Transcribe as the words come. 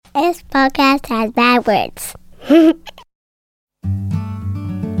podcast has bad words.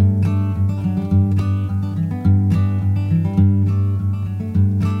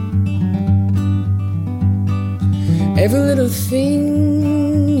 Every little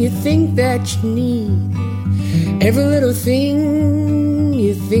thing you think that you need. Every little thing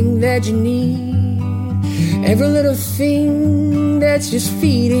you think that you need. Every little thing that's just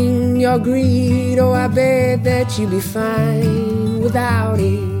feeding your greed. Oh, I bet that you'd be fine without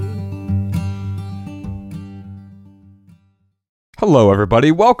it. Hello,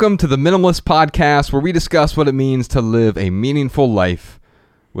 everybody. Welcome to the Minimalist Podcast, where we discuss what it means to live a meaningful life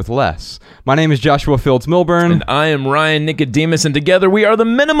with less. My name is Joshua Fields Milburn. And I am Ryan Nicodemus, and together we are the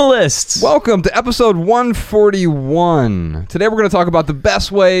Minimalists. Welcome to episode 141. Today we're going to talk about the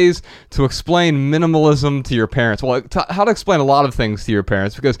best ways to explain minimalism to your parents. Well, how to explain a lot of things to your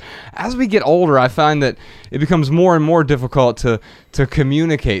parents, because as we get older, I find that it becomes more and more difficult to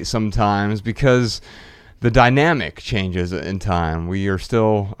communicate sometimes, because the dynamic changes in time. We are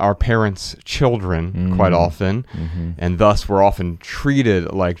still our parents' children quite often, and thus we're often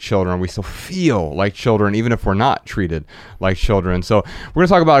treated like children. We still feel like children, even if we're not treated like children. So we're going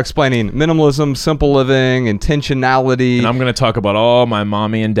to talk about explaining minimalism, simple living, intentionality. And I'm going to talk about all my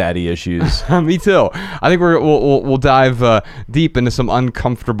mommy and daddy issues. Me too. I think we'll dive deep into some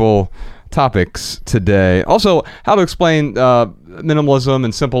uncomfortable topics today. Also, how to explain minimalism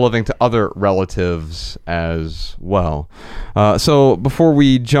and simple living to other relatives as well. So before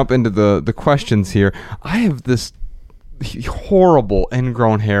we jump into the questions here, I have this horrible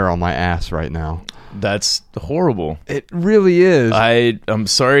ingrown hair on my ass right now. That's horrible. It really is. I'm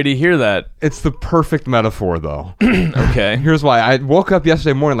sorry to hear that. It's the perfect metaphor, though. Okay. Here's why. I woke up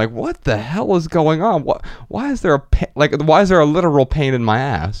yesterday morning like, what the hell is going on? Why is there a literal pain in my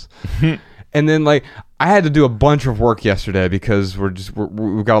ass? And then I had to do a bunch of work yesterday because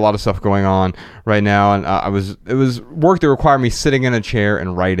we've got a lot of stuff going on right now, and it was work that required me sitting in a chair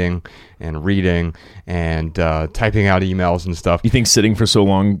and writing and reading and typing out emails and stuff. You think sitting for so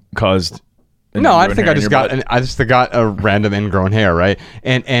long caused? No, I think I just got a random ingrown hair, right?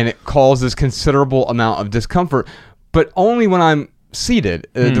 And it causes considerable amount of discomfort, but only when I'm seated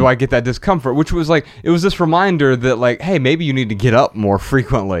do I get that discomfort, which was it was this reminder that hey, maybe you need to get up more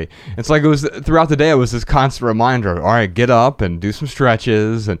frequently. It's it was throughout the day, it was this constant reminder, all right, get up and do some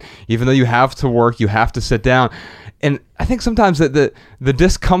stretches, and even though you have to work, you have to sit down. And I think sometimes that the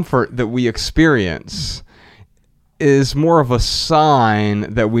discomfort that we experience is more of a sign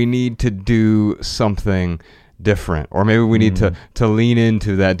that we need to do something different, or maybe we need to lean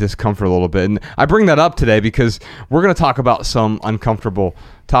into that discomfort a little bit. And I bring that up today because we're going to talk about some uncomfortable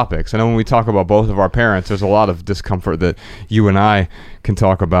topics. I know when we talk about both of our parents, there's a lot of discomfort that you and I can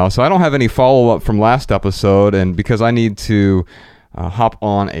talk about. So I don't have any follow-up from last episode, and because I need to hop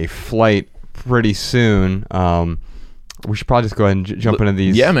on a flight pretty soon, we should probably just go ahead and jump into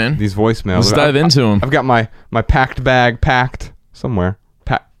these these voicemails. Let's dive into them. I've got my packed bag packed somewhere.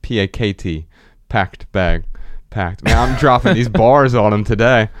 P-A-K-T. Packed bag. Packed. Man, I'm dropping these bars on him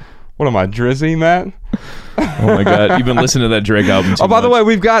today. What am I, Drizzy, Matt? Oh my God, you've been listening to that Drake album too by the much. way,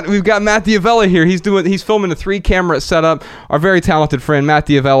 we've got Matt D'Avella here. He's filming a 3-camera setup. Our very talented friend Matt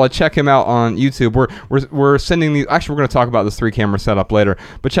D'Avella. Check him out on YouTube. We're sending these. Actually, we're going to talk about this 3-camera setup later,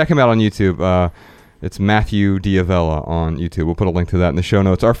 but check him out on YouTube. It's Matthew D'Avella on YouTube. We'll put a link to that in the show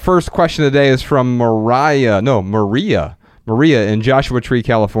notes. Our first question today is from Maria in Joshua Tree,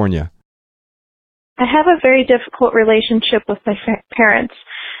 California. I have a very difficult relationship with my parents.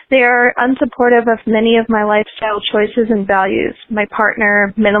 They are unsupportive of many of my lifestyle choices and values. My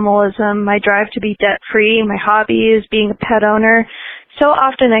partner, minimalism, my drive to be debt-free, my hobbies, being a pet owner. So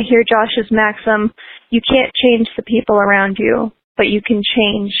often I hear Josh's maxim, you can't change the people around you, but you can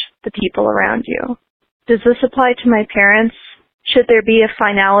change the people around you. Does this apply to my parents? Should there be a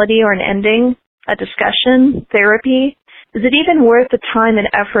finality or an ending, a discussion, therapy? Is it even worth the time and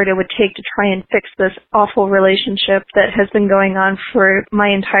effort it would take to try and fix this awful relationship that has been going on for my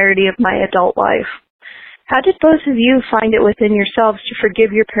entirety of my adult life? How did both of you find it within yourselves to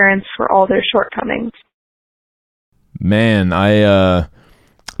forgive your parents for all their shortcomings? Man, I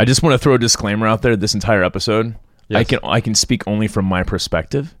just want to throw a disclaimer out there. This entire episode, yes. I can speak only from my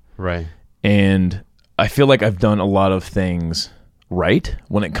perspective, right? And I feel like I've done a lot of things right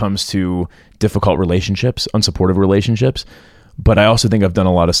when it comes to difficult relationships, unsupportive relationships, but I also think I've done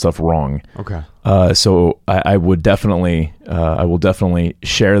a lot of stuff wrong. Okay. So I will definitely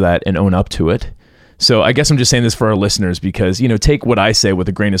share that and own up to it. So I guess I'm just saying this for our listeners because, take what I say with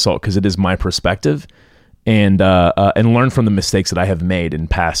a grain of salt because it is my perspective. and learn from the mistakes that I have made in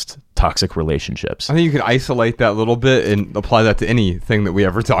past toxic relationships. I think you could isolate that a little bit and apply that to anything that we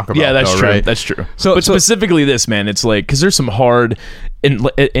ever talk about. Yeah, that's though, true. right? That's true. But specifically this, man, it's like, because there's some hard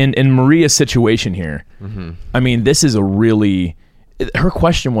in Maria's situation here. Mm-hmm. I mean, this is a really. Her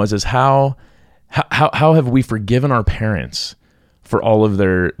question is how have we forgiven our parents for all of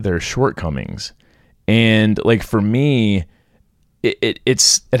their shortcomings? And like for me, it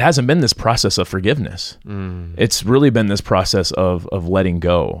hasn't been this process of forgiveness. It's really been this process of letting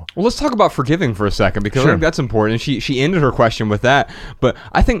go. Well, let's talk about forgiving for a second, because I Sure. think that's important. And she ended her question with that. But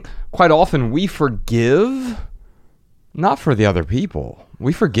I think quite often we forgive not for the other people.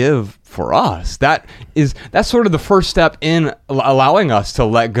 We forgive for us. That's sort of the first step in allowing us to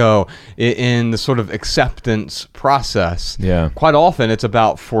let go in the sort of acceptance process. Yeah. Quite often it's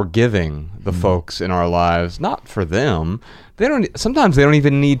about forgiving the folks in our lives, not for them. Sometimes they don't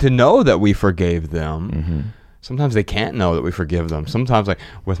even need to know that we forgave them. Mm-hmm. Sometimes they can't know that we forgive them. Sometimes, like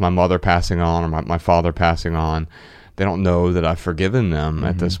with my mother passing on or my father passing on, they don't know that I've forgiven them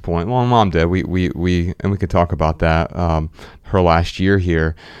at this point. Well, Mom did. We could talk about that her last year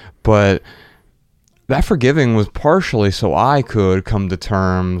here, but that forgiving was partially so I could come to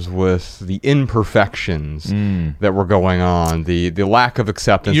terms with the imperfections that were going on, the lack of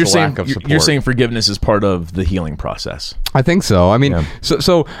acceptance, lack of support. You're saying forgiveness is part of the healing process. I think so. I mean,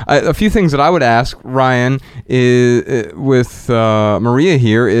 so a few things that I would ask Ryan is with Maria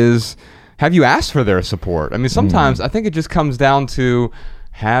here is, have you asked for their support? I mean, sometimes I think it just comes down to,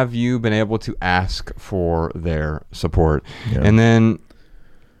 have you been able to ask for their support? Yeah. And then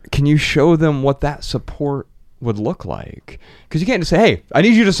can you show them what that support would look like? Because you can't just say, hey, I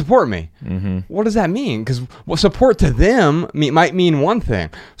need you to support me. Mm-hmm. What does that mean? Because support to them might mean one thing.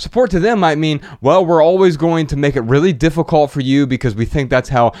 Support to them might mean, well, we're always going to make it really difficult for you because we think that's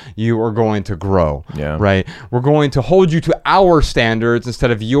how you are going to grow. Yeah. Right? We're going to hold you to our standards instead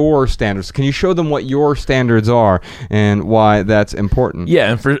of your standards. Can you show them what your standards are and why that's important?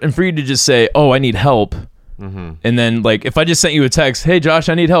 Yeah, and for you to just say, oh, I need help. Mm-hmm. And then, like, if I just sent you a text, hey, Josh,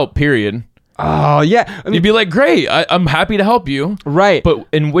 I need help, period. Oh, yeah. You'd be like, great, I'm happy to help you. Right. But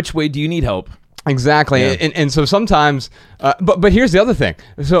in which way do you need help? Exactly. Yeah. And so sometimes, but here's the other thing.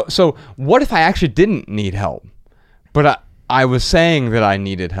 So what if I actually didn't need help, but I was saying that I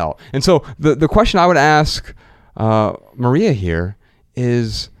needed help? And so the question I would ask Maria here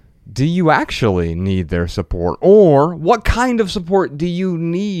is, do you actually need their support? Or what kind of support do you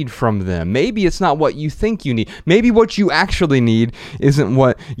need from them? Maybe it's not what you think you need. Maybe what you actually need isn't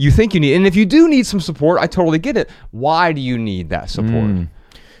what you think you need. And if you do need some support, I totally get it. Why do you need that support?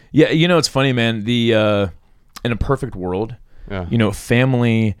 Yeah, you know, it's funny, man. In a perfect world, you know,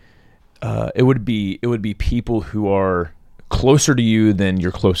 family, it would be people who are closer to you than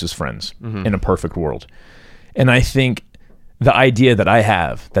your closest friends in a perfect world. And I think the idea that I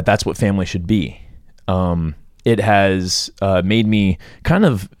have that's what family should be, it has made me kind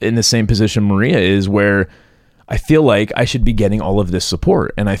of in the same position Maria is, where I feel like I should be getting all of this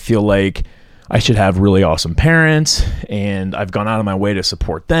support, and I feel like I should have really awesome parents, and I've gone out of my way to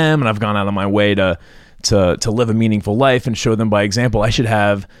support them, and I've gone out of my way to live a meaningful life and show them by example. I should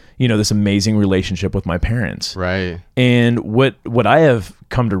have, you know, this amazing relationship with my parents. Right. And what I have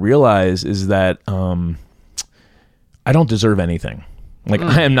come to realize is that I don't deserve anything. Like,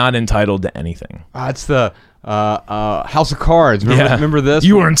 I am not entitled to anything. It's the House of Cards. Remember this?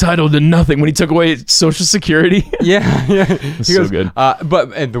 You are entitled to nothing when he took away Social Security. Yeah. It's so good.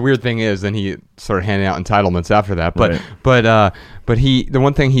 But the weird thing is, then he started handing out entitlements after that. But the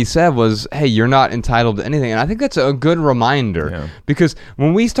one thing he said was, hey, you're not entitled to anything. And I think that's a good reminder, because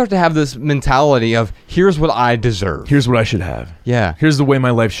when we start to have this mentality of, here's what I deserve, here's what I should have, here's the way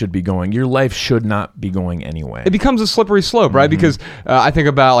my life should be going, your life should not be going anyway. It becomes a slippery slope, right? Because I think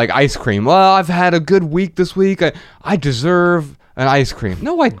about, like, ice cream. Well, I've had a good week this week. I deserve an ice cream.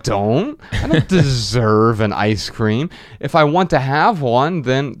 No, I don't. I don't deserve an ice cream. If I want to have one,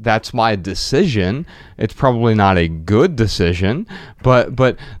 then that's my decision. It's probably not a good decision, but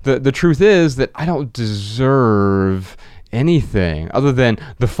the truth is that I don't deserve anything other than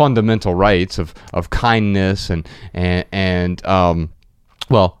the fundamental rights of kindness and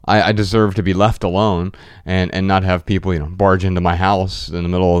well, I deserve to be left alone and not have people, you know, barge into my house in the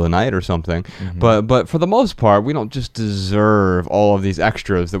middle of the night or something. But for the most part, we don't just deserve all of these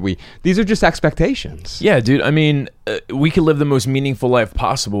extras these are just expectations. Yeah, dude. I mean, we could live the most meaningful life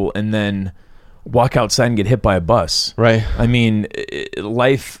possible and then walk outside and get hit by a bus. Right. I mean,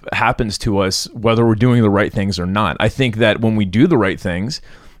 life happens to us whether we're doing the right things or not. I think that when we do the right things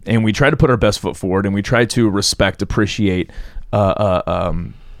and we try to put our best foot forward and we try to respect, appreciate,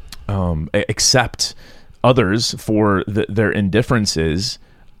 accept others for their indifferences,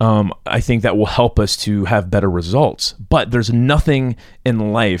 I think that will help us to have better results. But there's nothing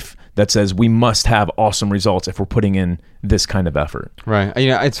in life that says we must have awesome results if we're putting in this kind of effort. Right.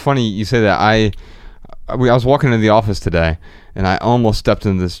 It's funny you say that. I was walking into the office today, and I almost stepped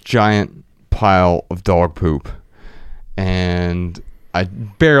into this giant pile of dog poop, and I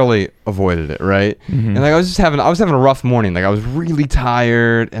barely avoided it, right? Mm-hmm. And I was having a rough morning. I was really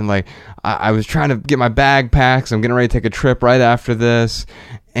tired, and I was trying to get my bag packed. So I'm getting ready to take a trip right after this,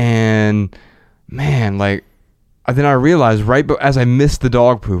 and man, then I realized as I missed the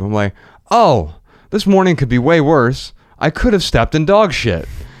dog poop, I'm like, oh, this morning could be way worse. I could have stepped in dog shit.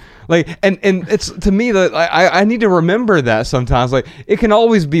 And it's, to me, that I need to remember that sometimes. It can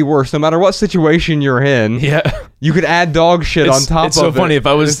always be worse, no matter what situation you're in. Yeah, you could add dog shit on top of it. It's so funny.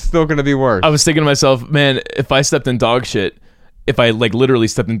 It's still going to be worse. I was thinking to myself, man, if I stepped in dog shit, if I literally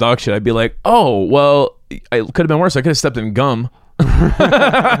stepped in dog shit, I'd be like, oh, well, it could have been worse. I could have stepped in gum.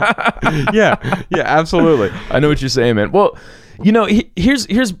 yeah, absolutely. I know what you're saying, man. Well,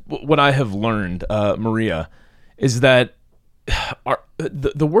 here's what I have learned, Maria, is that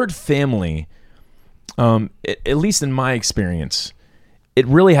the word family, at least in my experience, it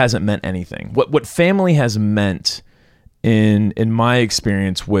really hasn't meant anything. What family has meant in my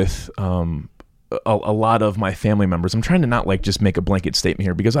experience with a lot of my family members, I'm trying to not just make a blanket statement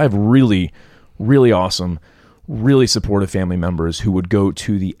here, because I have really, really awesome, really supportive family members who would go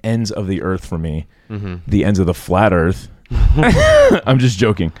to the ends of the earth for me, the ends of the flat earth. I'm just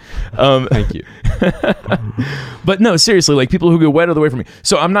joking. Thank you. But no, seriously, people who go way out of the way from me.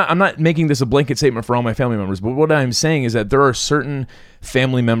 So I'm not making this a blanket statement for all my family members, but what I'm saying is that there are certain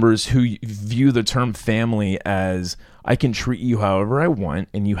family members who view the term family as, I can treat you however I want,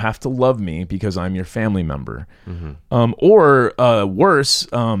 and you have to love me because I'm your family member. Mm-hmm. Or worse,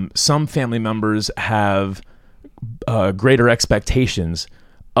 some family members have greater expectations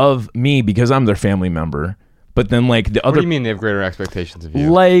of me because I'm their family member. But then the other... What do you mean they have greater expectations of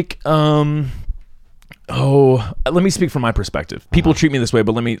you? Let me speak from my perspective. People treat me this way,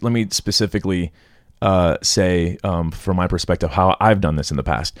 but let me specifically say from my perspective how I've done this in the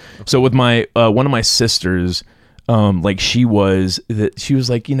past. Okay. So with my one of my sisters, she was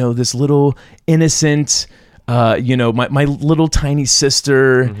this little innocent, my little tiny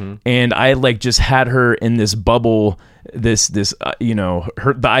sister, and I just had her in this bubble. This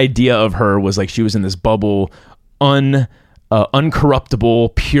the idea of her was she was in this bubble,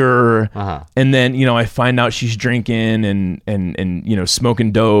 uncorruptible, pure, and then I find out she's drinking and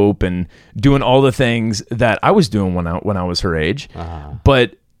smoking dope and doing all the things that I was doing when I was her age,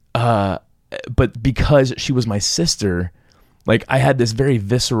 but because she was my sister, I had this very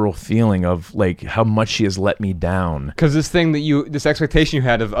visceral feeling of how much she has let me down. Because this expectation you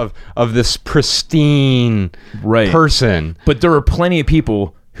had of this pristine person. But there are plenty of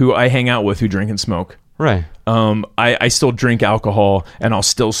people who I hang out with who drink and smoke. Right. I still drink alcohol and I'll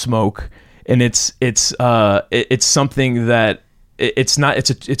still smoke, and it's something that it's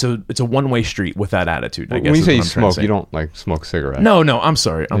a one-way street with that attitude. I guess when you say you smoke, you don't smoke cigarettes. No, I'm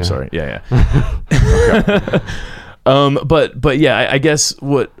sorry. I'm sorry. Yeah. Okay. But yeah, I guess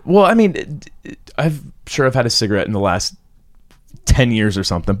I've had a cigarette in the last 10 years or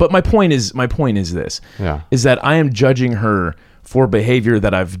something. But my point is this, is that I am judging her for behavior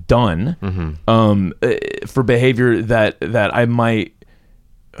that I've done, for behavior that I might,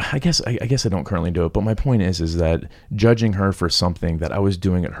 I guess I don't currently do it, but my point is that judging her for something that I was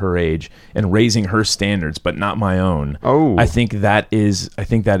doing at her age and raising her standards, but not my own. Oh, I think that is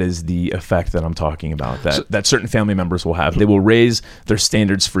the effect that I'm talking about. That certain family members will have. They will raise their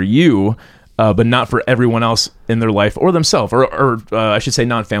standards for you, but not for everyone else in their life or themselves, or I should say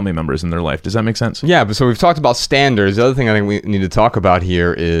non-family members in their life. Does that make sense? Yeah, but so we've talked about standards. The other thing I think we need to talk about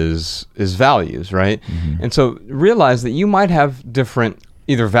here is values, right? Mm-hmm. And so realize that you might have different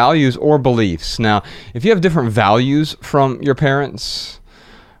either values or beliefs. Now, if you have different values from your parents,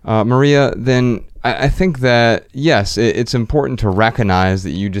 Maria, then I think that, yes, it's important to recognize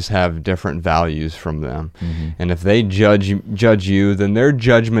that you just have different values from them. Mm-hmm. And if they judge you, then their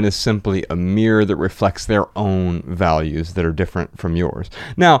judgment is simply a mirror that reflects their own values that are different from yours.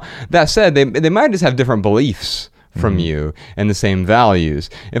 Now, that said, they might just have different beliefs from you and the same values.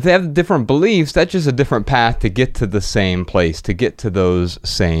 If they have different beliefs, that's just a different path to get to the same place, to get to those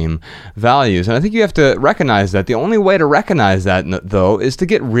same values. And I think you have to recognize that. The only way to recognize that, though, is to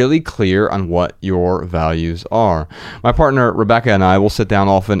get really clear on what your values are. My partner, Rebecca, and I will sit down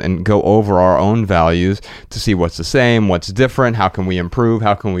often and go over our own values to see what's the same, what's different, how can we improve,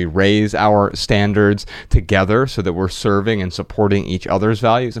 how can we raise our standards together so that we're serving and supporting each other's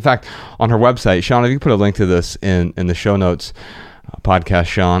values. In fact, on her website, Sean, if you put a link to this in the show notes, podcast,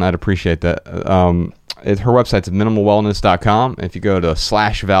 Sean, I'd appreciate that. Her website's minimalwellness.com. If you go to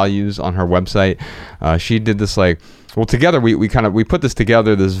 /values on her website, she did this together we put this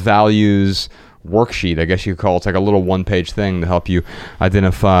together, this values worksheet, I guess you could call it. It's like a little one-page thing to help you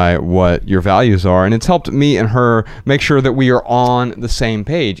identify what your values are. And it's helped me and her make sure that we are on the same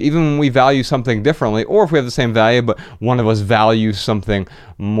page, even when we value something differently, or if we have the same value, but one of us values something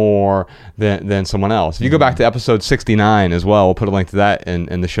more than someone else. If you go back to episode 69 as well, we'll put a link to that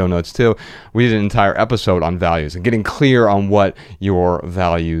in the show notes too. We did an entire episode on values and getting clear on what your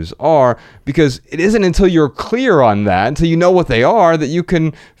values are, because it isn't until you're clear on that, until you know what they are, that you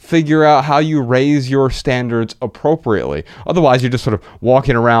can figure out how you raise your standards appropriately. Otherwise, you're just sort of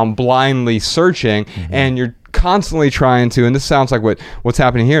walking around blindly searching, and you're constantly trying to, and this sounds like what's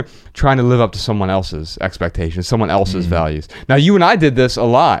happening here, trying to live up to someone else's expectations, someone else's values. Now, you and I did this a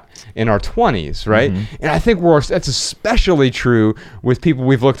lot in our 20s, right? And I think that's especially true with people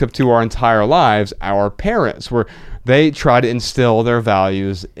we've looked up to our entire lives, our parents, where they try to instill their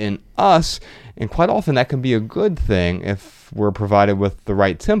values in us, and quite often that can be a good thing if we're provided with the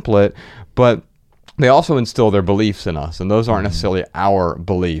right template, but they also instill their beliefs in us, and those aren't necessarily our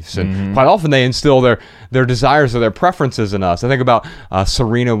beliefs. And quite often they instill their desires or their preferences in us. I think about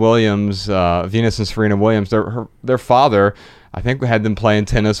Serena Williams, Venus and Serena Williams. Their father, I think, had them playing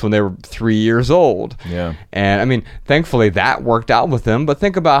tennis when they were 3 years old. Yeah. And I mean, thankfully that worked out with them. But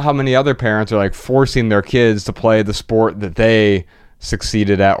think about how many other parents are forcing their kids to play the sport that they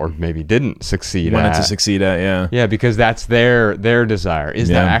succeeded at, or maybe didn't succeed wanted to succeed at. Yeah, because that's their desire. Is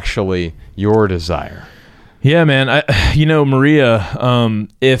that actually your desire? Yeah, man. Maria,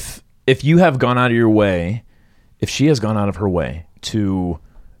 if you have gone out of your way, if she has gone out of her way to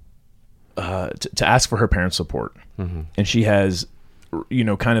ask for her parents' support, and she has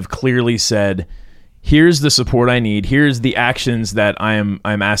kind of clearly said, here's the support I need, here's the actions that I'm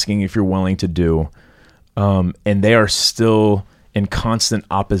asking if you're willing to do, and they are still in constant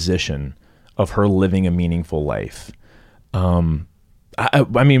opposition of her living a meaningful life.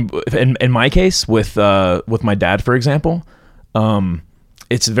 I mean, in my case with my dad, for example,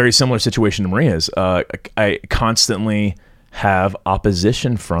 it's a very similar situation to Maria's. I constantly have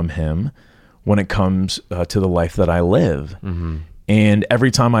opposition from him when it comes to the life that I live. And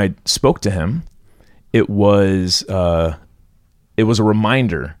every time I spoke to him, it was a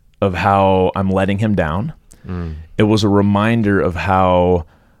reminder of how I'm letting him down. It was a reminder of how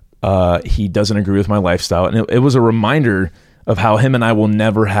he doesn't agree with my lifestyle. And it was a reminder of how him and I will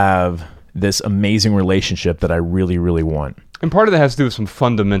never have this amazing relationship that I really, really want. And part of that has to do with some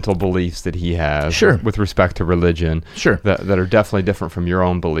fundamental beliefs that he has with respect to religion that are definitely different from your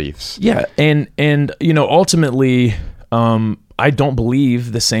own beliefs. Yeah. And ultimately, I don't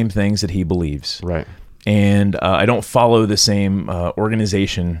believe the same things that he believes. Right. And I don't follow the same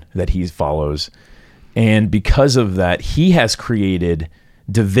organization that he follows. And because of that, he has created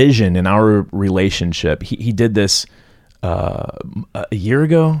division in our relationship. He did this a year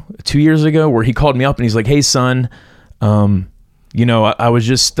ago, 2 years ago, where he called me up and he's like, "Hey, son, I was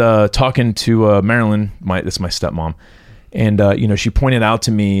just talking to Marilyn, that's my stepmom, and she pointed out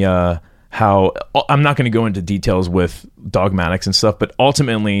to me how I'm not going to go into details with dogmatics and stuff, but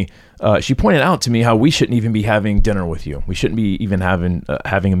ultimately, she pointed out to me how we shouldn't even be having dinner with you. We shouldn't be even having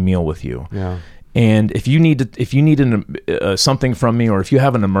a meal with you. Yeah." And if you need something from me, or if you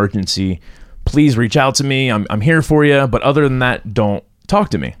have an emergency, please reach out to me. I'm here for you. But other than that, don't talk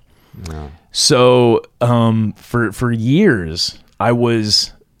to me. No. So for years, I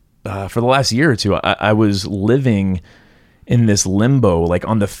was for the last year or two, I was living in this limbo,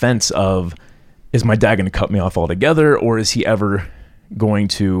 on the fence of, is my dad going to cut me off altogether, or is he ever going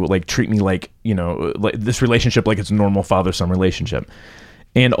to treat me like this relationship like it's a normal father-son relationship?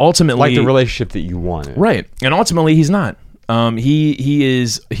 And ultimately, like the relationship that you wanted, right? And ultimately, he's not. He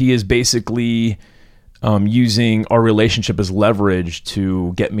is basically using our relationship as leverage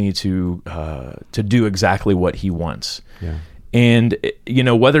to get me to do exactly what he wants. Yeah. And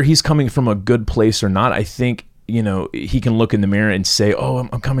whether he's coming from a good place or not, I think he can look in the mirror and say, "Oh,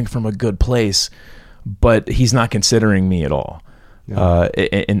 I'm coming from a good place," but he's not considering me at all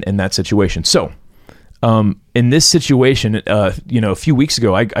in that situation. So. in this situation, a few weeks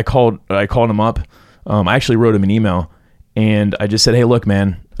ago, I called him up. I actually wrote him an email, and I just said, "Hey, look,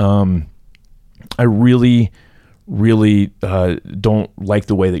 man, I really, really don't like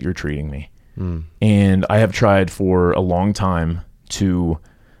the way that you're treating me, and I have tried for a long time to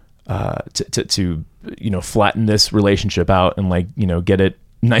flatten this relationship out and get it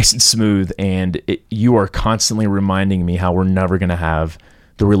nice and smooth, and you are constantly reminding me how we're never going to have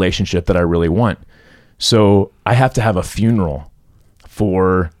the relationship that I really want. So I have to have a funeral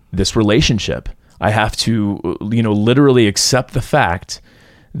for this relationship. I have to, literally accept the fact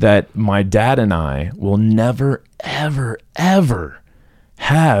that my dad and I will never, ever, ever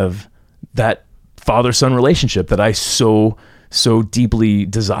have that father-son relationship that I so deeply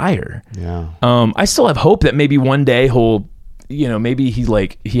desire." Yeah. I still have hope that maybe one day he'll, maybe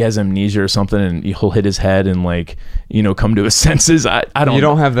he has amnesia or something, and he'll hit his head and come to his senses. I don't. You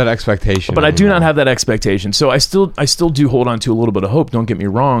don't have that expectation, but I do not have that expectation. So I still do hold on to a little bit of hope. Don't get me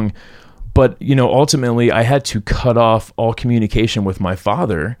wrong, but ultimately I had to cut off all communication with my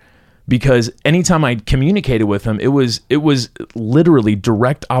father, because anytime I communicated with him, it was literally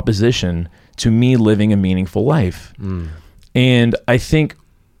direct opposition to me living a meaningful life. And I think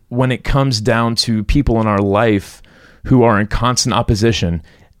when it comes down to people in our life who are in constant opposition,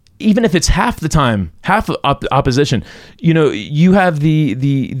 even if it's half the time, opposition, you have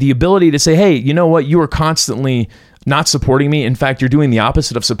the ability to say, "Hey, you know what? You are constantly not supporting me. In fact, you're doing the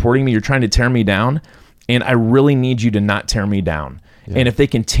opposite of supporting me. You're trying to tear me down, and I really need you to not tear me down." Yeah. And if they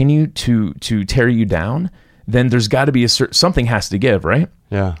continue to tear you down, then there's got to be something has to give, right?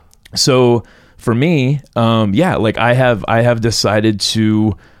 Yeah. So for me, I have decided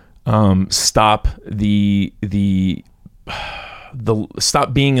to stop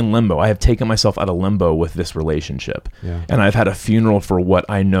stop being in limbo. I have taken myself out of limbo with this relationship, and I've had a funeral for what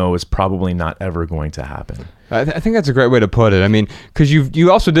I know is probably not ever going to happen. I think that's a great way to put it. I mean, because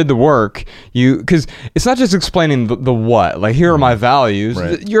you also did the work. Because it's not just explaining the what. Like, here are my values.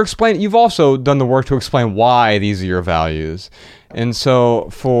 Right. You've also done the work to explain why these are your values. And so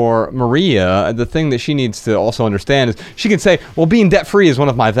for Maria, the thing that she needs to also understand is she can say, well, being debt-free is one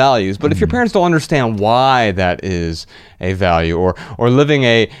of my values. But if your parents don't understand why that is a value, or living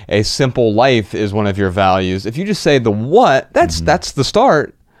a simple life is one of your values, if you just say the what, that's the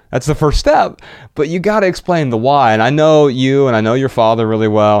start. That's the first step, but you got to explain the why. And I know you, and I know your father really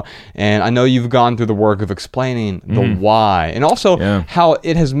well, and I know you've gone through the work of explaining the why, and also how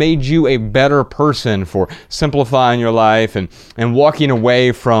it has made you a better person for simplifying your life and walking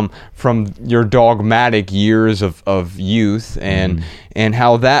away from your dogmatic years of youth, and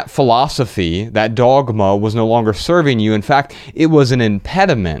how that philosophy, that dogma, was no longer serving you. In fact, it was an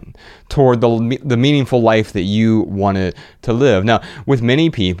impediment toward the meaningful life that you wanted to live. Now, with many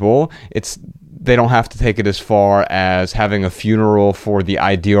people, they don't have to take it as far as having a funeral for the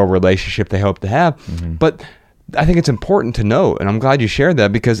ideal relationship they hope to have, but I think it's important to note, and I'm glad you shared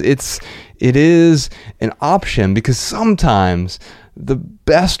that, because it is an option, because sometimes the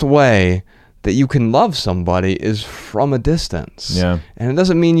best way that you can love somebody is from a distance. Yeah. And it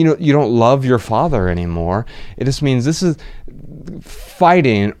doesn't mean you don't love your father anymore. It just means this is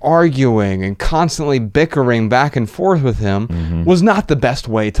fighting, arguing, and constantly bickering back and forth with him was not the best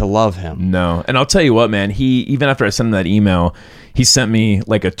way to love him. No. And I'll tell you what, man, even after I sent him that email, he sent me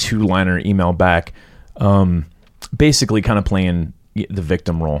like a 2-liner email back, basically kind of playing the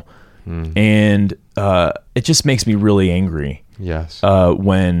victim role. And it just makes me really angry. Yes.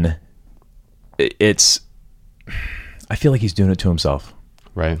 When I feel like he's doing it to himself.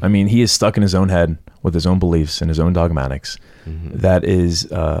 Right. I mean, he is stuck in his own head with his own beliefs and his own dogmatics. That is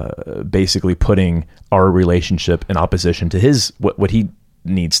basically putting our relationship in opposition to what he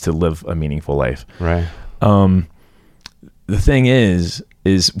needs to live a meaningful life. Right. The thing is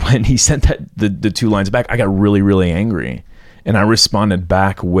when he sent the 2 lines back, I got really, really angry, and I responded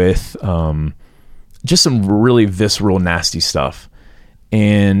back with just some really visceral, nasty stuff.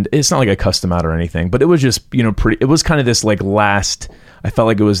 And it's not like I cussed him out or anything, but it was just, it was kind of this I felt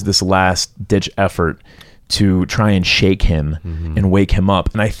like it was this last ditch effort to try and shake him and wake him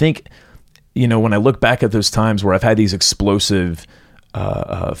up. And I think, when I look back at those times where I've had these explosive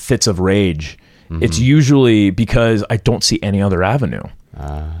fits of rage, it's usually because I don't see any other avenue.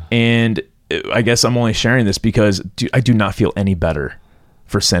 And I guess I'm only sharing this because I do not feel any better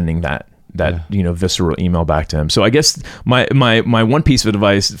for sending that visceral email back to him. So I guess my one piece of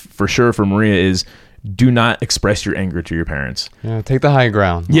advice for sure for Maria is, do not express your anger to your parents. Yeah, take the high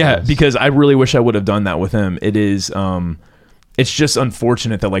ground. Yeah, because I really wish I would have done that with him. It is, it's just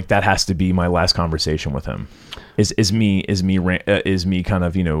unfortunate that that has to be my last conversation with him. Is me kind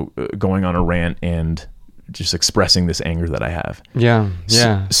of going on a rant and just expressing this anger that I have. Yeah.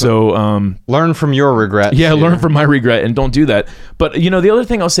 So learn from your regret. Yeah, learn from my regret and don't do that. But the other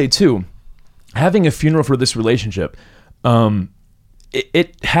thing I'll say too, having a funeral for this relationship,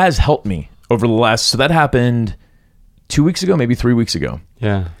 it has helped me over the last. So that happened 2 weeks ago, maybe 3 weeks ago.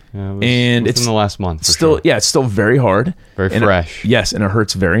 Yeah. And it's in the last month. Still, sure. Yeah, it's still very hard. Very fresh. Yes, and it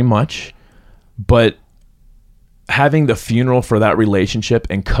hurts very much. But having the funeral for that relationship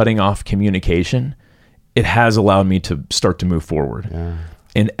and cutting off communication, it has allowed me to start to move forward. Yeah.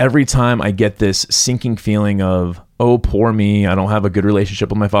 And every time I get this sinking feeling of, oh, poor me, I don't have a good relationship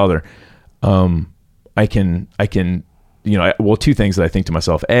with my father. I can, two things that I think to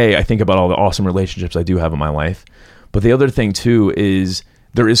myself. A, I think about all the awesome relationships I do have in my life. But the other thing too is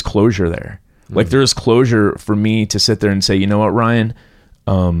there is closure there. Like there is closure for me to sit there and say, you know what, Ryan,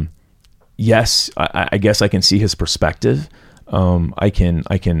 yes, I guess I can see his perspective. I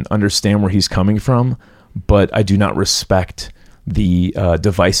can understand where he's coming from, but I do not respect the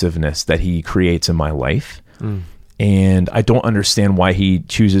divisiveness that he creates in my life. And I don't understand why he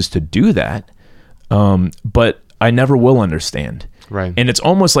chooses to do that. But I never will understand. Right. And it's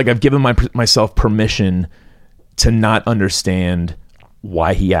almost like I've given myself permission to not understand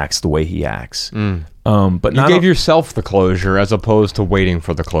why he acts the way he acts. But you gave yourself the closure as opposed to waiting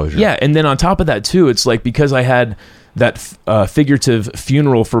for the closure. Yeah. And then on top of that too, it's like, because I had that figurative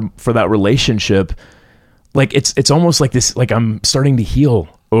funeral for that relationship, like it's almost like this, like I'm starting to heal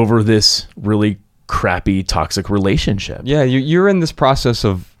over this really crappy toxic relationship. Yeah, you're in this process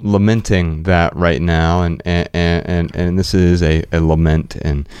of lamenting that right now, and this is a lament,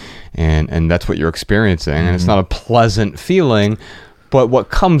 and that's what you're experiencing, and it's not a pleasant feeling, but what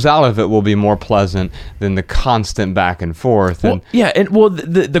comes out of it will be more pleasant than the constant back and forth.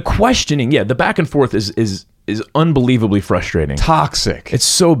 The questioning, the back and forth is unbelievably frustrating, toxic. It's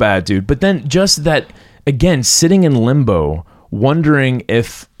so bad, dude. But then just that, again, sitting in limbo, wondering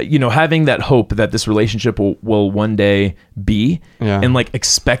if, having that hope that this relationship will one day be, and like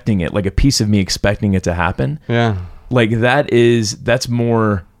expecting it, like a piece of me expecting it to happen. Yeah. Like that's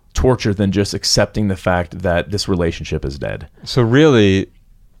more torture than just accepting the fact that this relationship is dead. So really,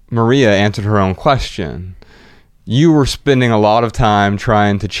 Maria answered her own question. You were spending a lot of time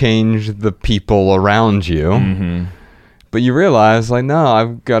trying to change the people around you. But you realize, like, no,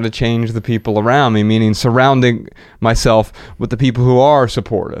 I've got to change the people around me, meaning surrounding myself with the people who are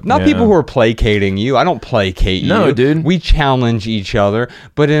supportive. Not people who are placating you. I don't placate you. No, dude. We challenge each other,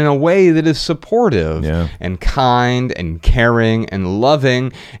 but in a way that is supportive and kind and caring and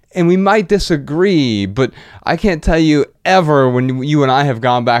loving. And we might disagree, but I can't tell you ever when you and I have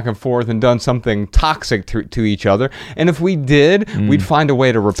gone back and forth and done something toxic to each other. And if we did, we'd find a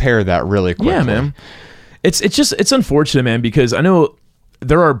way to repair that really quickly. Yeah, man. It's unfortunate, man, because I know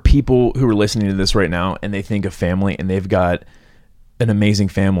there are people who are listening to this right now and they think of family and they've got an amazing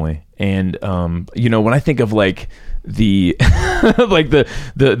family. And, when I think of like the, like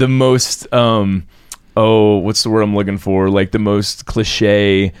the most, what's the word I'm looking for? Like the most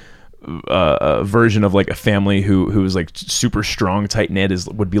cliche, version of like a family who is like super strong, tight knit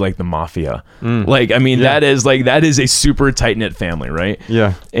would be like the mafia. Like, I mean, that is a super tight knit family, right?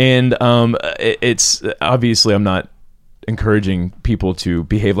 Yeah. And it's obviously, I'm not encouraging people to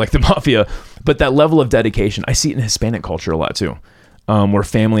behave like the mafia, but that level of dedication, I see it in Hispanic culture a lot too, where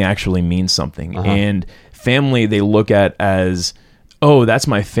family actually means something. And family, they look at as, oh, that's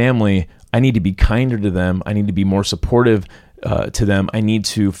my family. I need to be kinder to them. I need to be more supportive to them. I need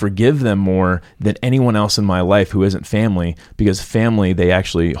to forgive them more than anyone else in my life who isn't family, because family, they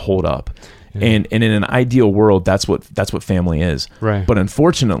actually hold up. And in an ideal world, that's what family is. Right. But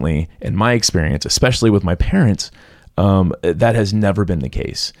unfortunately, in my experience, especially with my parents, that has never been the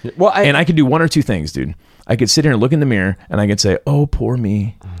case. Well, and I could do one or two things, dude. I could sit here and look in the mirror and I could say, oh, poor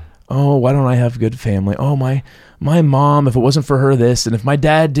me. Oh, why don't I have good family? Oh, my mom, if it wasn't for her, this, and if my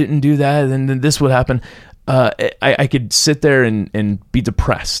dad didn't do that, then this would happen. I could sit there and be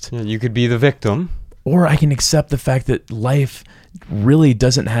depressed. Yeah, you could be the victim. Or I can accept the fact that life really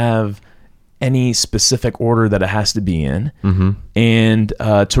doesn't have any specific order that it has to be in. And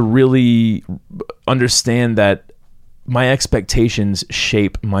to really understand that my expectations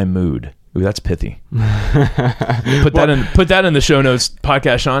shape my mood. Ooh, that's pithy. Put that in the show notes,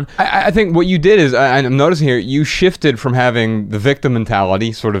 podcast, Sean. I think what you did is, I'm noticing here, you shifted from having the victim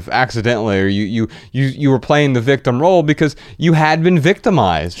mentality, sort of accidentally, or you were playing the victim role because you had been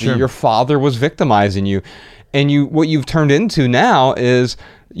victimized. Sure. Your father was victimizing you, and what you've turned into now is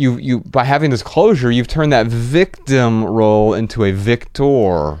you by having this closure, you've turned that victim role into a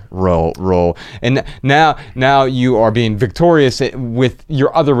victor role, and now you are being victorious with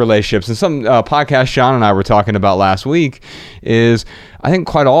your other relationships. And some podcast Sean and I were talking about last week is, I think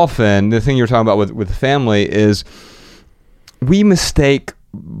quite often the thing you're talking about with family is we mistake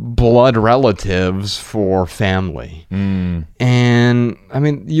blood relatives for family. And I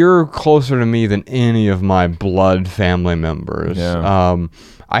mean, you're closer to me than any of my blood family members.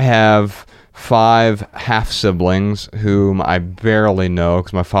 I have 5 half siblings whom I barely know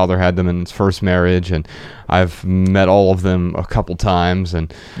because my father had them in his first marriage, and I've met all of them a couple times,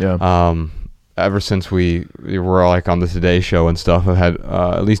 and ever since we were like on the Today Show and stuff, I've had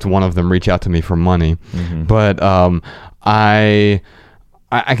at least one of them reach out to me for money. But I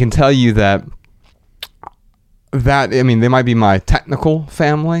can tell you that I mean, they might be my technical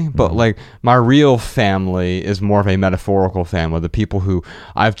family, but like my real family is more of a metaphorical family. The people who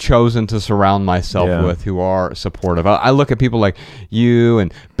I've chosen to surround myself with, who are supportive. I look at people like you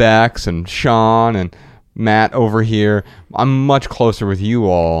and Bex and Sean and Matt over here. I'm much closer with you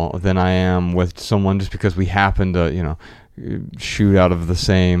all than I am with someone just because we happen to, shoot out of the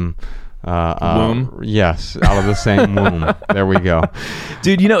same womb. Yes, out of the same womb. There we go.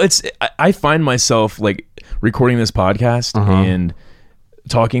 Dude, I find myself like recording this podcast and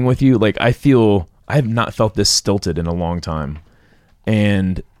talking with you, like I have not felt this stilted in a long time.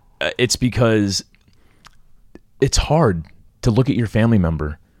 And it's because it's hard to look at your family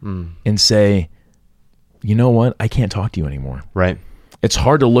member and say, you know what? I can't talk to you anymore. Right. It's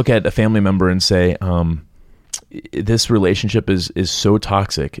hard to look at a family member and say, this relationship is so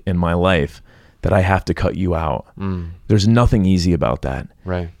toxic in my life that I have to cut you out. There's nothing easy about that.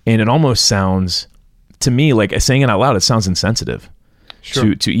 Right. And it almost sounds, to me, like saying it out loud, it sounds insensitive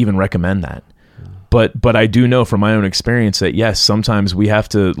to even recommend that. But I do know from my own experience that yes, sometimes we have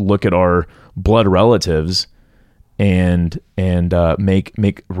to look at our blood relatives and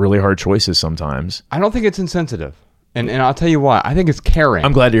make really hard choices sometimes. I don't think it's insensitive. And I'll tell you why. I think it's caring.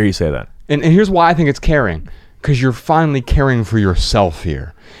 I'm glad to hear you say that. And here's why I think it's caring. Because you're finally caring for yourself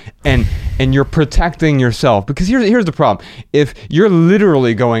here. And you're protecting yourself. Because here's the problem. If you're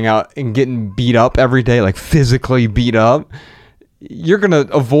literally going out and getting beat up every day, like physically beat up, you're going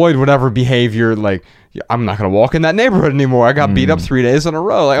to avoid whatever behavior, like, I'm not going to walk in that neighborhood anymore. I got beat up 3 days in a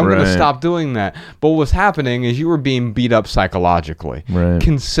row. Like, I'm going to stop doing that. But what was happening is you were being beat up psychologically,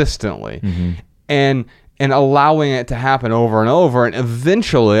 consistently. And allowing it to happen over and over. And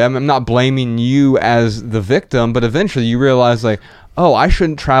eventually, I'm not blaming you as the victim, but eventually you realize, like, oh, I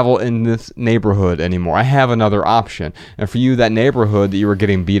shouldn't travel in this neighborhood anymore. I have another option. And for you, that neighborhood that you were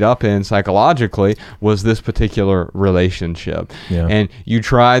getting beat up in psychologically was this particular relationship. And you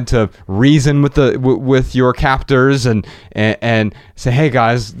tried to reason with your captors and say, hey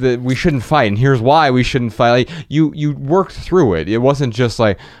guys, we shouldn't fight, and here's why we shouldn't fight. Like, you worked through it. It wasn't just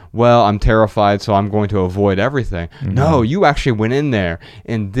like, well, I'm terrified, so I'm going to avoid everything. No, you actually went in there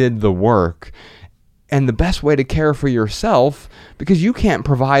and did the work. And the best way to care for yourself, because you can't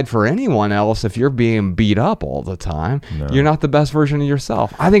provide for anyone else if you're being beat up all the time. You're not the best version of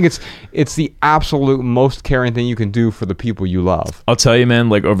yourself. I think it's the absolute most caring thing you can do for the people you love. I'll tell you, man,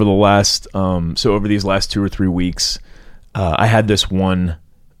 like over the last, over these last 2 or 3 weeks, I had this one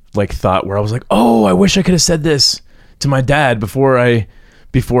like thought where I was like, oh, I wish I could have said this to my dad before I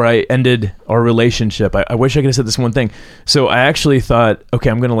ended our relationship. I wish I could have said this one thing. So I actually thought, okay,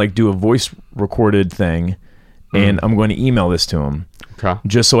 I'm going to like do a voice recorded thing and I'm going to email this to him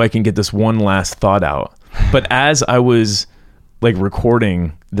just so I can get this one last thought out. But as I was like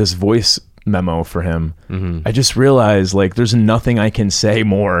recording this voice memo for him, I just realized like there's nothing I can say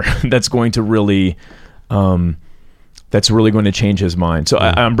more that's going to really, going to change his mind. So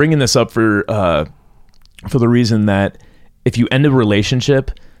I'm bringing this up for the reason that if you end a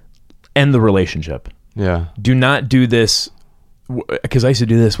relationship, end the relationship. Yeah. Do not do this, because I used to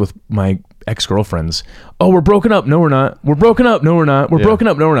do this with my ex-girlfriends. Oh, we're broken up. No, we're not. We're broken up. No, we're not. We're broken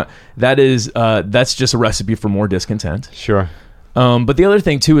up. No, we're not. That is, that's just a recipe for more discontent. Sure. But the other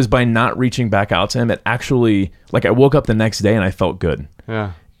thing too is by not reaching back out to him, it actually, like I woke up the next day and I felt good.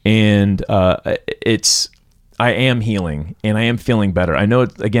 Yeah. And I am healing and I am feeling better. I know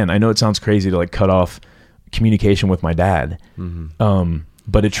it sounds crazy to like cut off communication with my dad,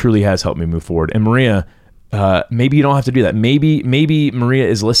 but it truly has helped me move forward. And Maria, maybe you don't have to do that. Maybe Maria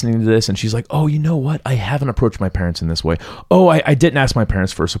is listening to this and she's like, oh, you know what? I haven't approached my parents in this way. Oh, I didn't ask my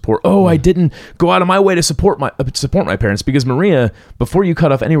parents for support. Oh, I didn't go out of my way to support my parents. Because Maria, before you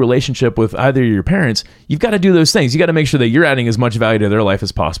cut off any relationship with either of your parents, you've got to do those things. You got to make sure that you're adding as much value to their life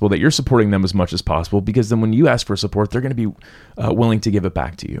as possible, that you're supporting them as much as possible, because then when you ask for support, they're going to be willing to give it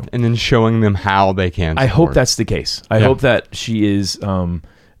back to you. And then showing them how they can support. I hope that's the case. I hope that she is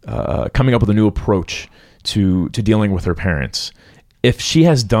coming up with a new approach to dealing with her parents. If she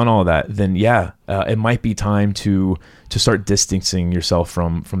has done all that, then it might be time to start distancing yourself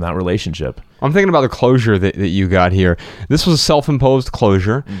from that relationship. I'm thinking about the closure that you got here. This was a self-imposed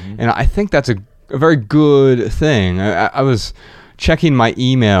closure, and I think that's a very good thing. I was checking my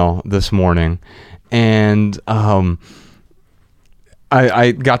email this morning, and I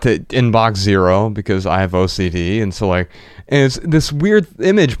got to inbox 0 because I have OCD, and so and this weird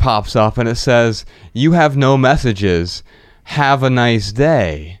image pops up and it says, "You have no messages. Have a nice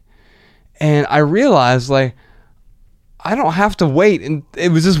day." And I realized I don't have to wait. And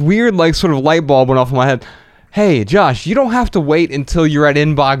it was this weird sort of light bulb went off in my head. Hey, Josh, you don't have to wait until you're at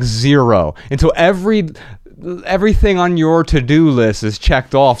inbox 0, until everything on your to-do list is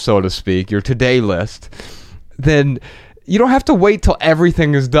checked off, so to speak, your today list. Then you don't have to wait till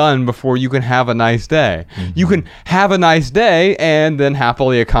everything is done before you can have a nice day. Mm-hmm. You can have a nice day and then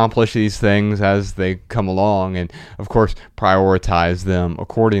happily accomplish these things as they come along, and of course prioritize them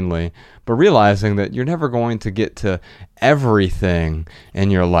accordingly. But realizing that you're never going to get to everything in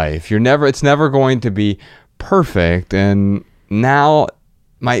your life. It's never going to be perfect, and now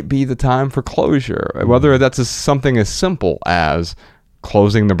might be the time for closure. Whether that's something as simple as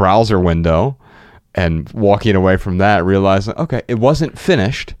closing the browser window and walking away from that, realizing, okay, it wasn't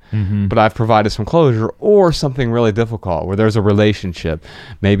finished, but I've provided some closure, or something really difficult where there's a relationship.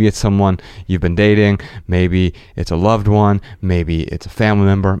 Maybe it's someone you've been dating, maybe it's a loved one, maybe it's a family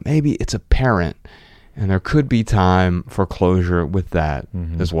member, maybe it's a parent, and there could be time for closure with that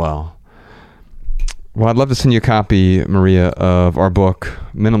as well. Well, I'd love to send you a copy, Maria, of our book,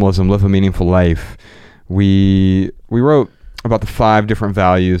 Minimalism, Live a Meaningful Life. We wrote about the 5 different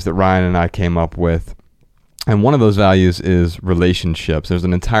values that Ryan and I came up with. And one of those values is relationships. There's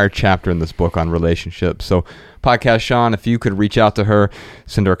an entire chapter in this book on relationships. So Podcast Sean, if you could reach out to her,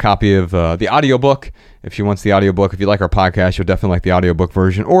 send her a copy of the audiobook. If she wants the audiobook, if you like our podcast, you'll definitely like the audiobook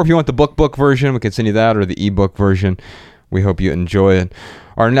version. Or if you want the book version, we can send you that, or the ebook version. We hope you enjoy it.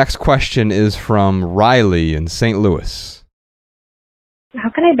 Our next question is from Riley in St. Louis. How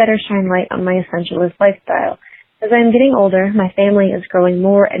can I better shine light on my essentialist lifestyle? As I am getting older, my family is growing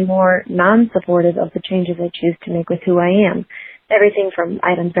more and more non-supportive of the changes I choose to make with who I am. Everything from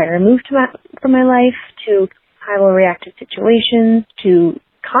items I remove from my life, to how I will react to situations, to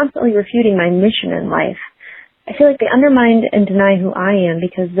constantly refuting my mission in life. I feel like they undermine and deny who I am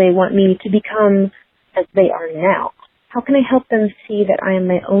because they want me to become as they are now. How can I help them see that I am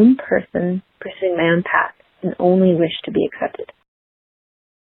my own person, pursuing my own path, and only wish to be accepted?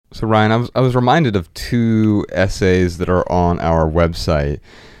 So Ryan, I was reminded of 2 essays that are on our website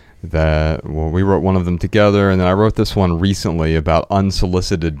we wrote one of them together, and then I wrote this one recently about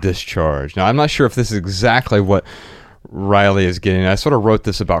unsolicited discharge. Now, I'm not sure if this is exactly what Riley is getting. I sort of wrote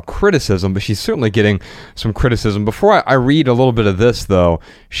this about criticism, but she's certainly getting some criticism. Before I read a little bit of this, though,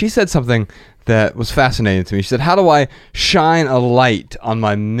 she said something that was fascinating to me. She said, how do I shine a light on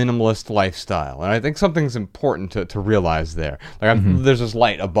my minimalist lifestyle? And I think something's important to realize there. There's this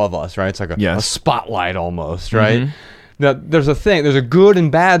light above us, right? It's like a spotlight almost, right? Now, there's a good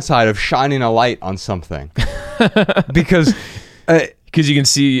and bad side of shining a light on something. Because you can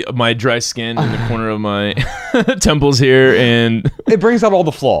see my dry skin in the corner of my temples here, and it brings out all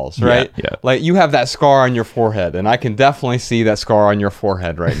the flaws, right? Yeah. Like you have that scar on your forehead, and I can definitely see that scar on your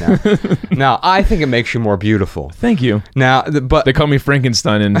forehead right now. Now, I think it makes you more beautiful. Thank you. Now, but they called me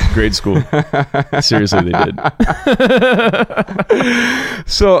Frankenstein in grade school. Seriously, they did.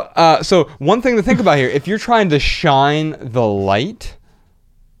 So one thing to think about here: if you're trying to shine the light,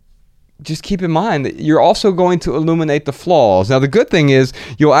 just keep in mind that you're also going to illuminate the flaws. Now, the good thing is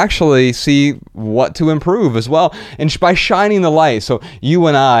you'll actually see what to improve as well. And by shining the light, so you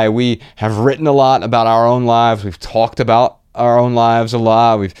and I, we have written a lot about our own lives. We've talked about our own lives a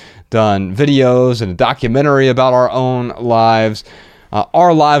lot. We've done videos and a documentary about our own lives.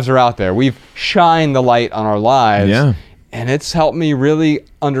 Our lives are out there. We've shined the light on our lives. Yeah. And it's helped me really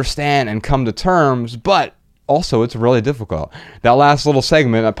understand and come to terms, but also it's really difficult. That last little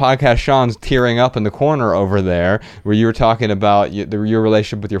segment, a podcast, Sean's tearing up in the corner over there, where you were talking about your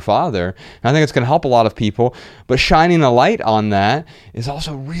relationship with your father. And I think it's going to help a lot of people, but shining a light on that is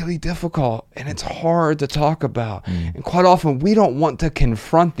also really difficult, and it's hard to talk about. And quite often we don't want to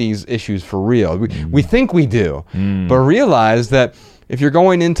confront these issues for real. We think we do, but realize that if you're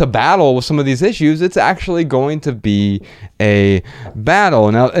going into battle with some of these issues, it's actually going to be a battle.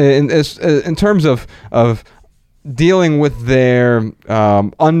 Now, in terms of dealing with their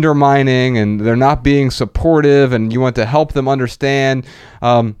undermining and they're not being supportive, and you want to help them understand,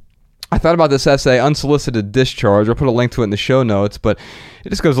 I thought about this essay, Unsolicited Discharge. I'll put a link to it in the show notes, but it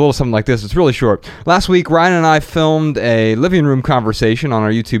just goes a little something like this. It's really short. Last week, Ryan and I filmed a living room conversation on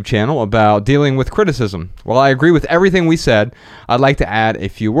our YouTube channel about dealing with criticism. While I agree with everything we said, I'd like to add a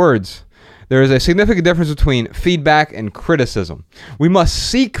few words. There is a significant difference between feedback and criticism. We must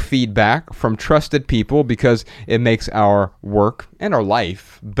seek feedback from trusted people because it makes our work and our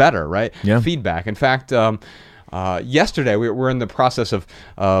life better, right? Yeah. Feedback. In fact, yesterday we're in the process of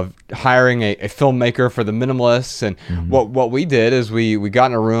hiring a filmmaker for the Minimalists, and what we did is we got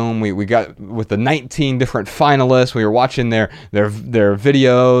in a room, we got with the 19 different finalists. We were watching their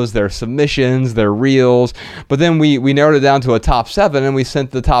videos, their submissions, their reels, but then we narrowed it down to a top 7, and we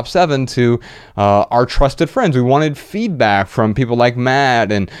sent the top 7 to our trusted friends. We wanted feedback from people like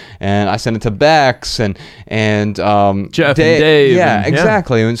Matt, and I sent it to Bex and Jeff and Dave. Yeah,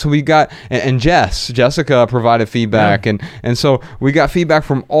 exactly. And so we got and Jessica provided feedback, and so we got feedback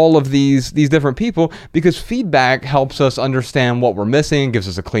from all of these different people, because feedback helps us understand what we're missing, gives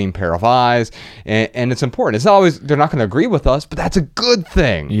us a clean pair of eyes, and it's important. It's not always they're not going to agree with us, but that's a good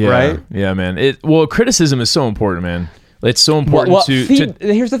thing, right? Yeah, man. Criticism is so important, man. It's so important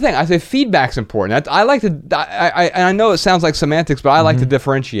here's the thing. I say feedback's important. I know it sounds like semantics, but I like to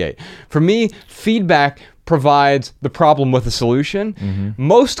differentiate. For me, feedback provides the problem with the solution.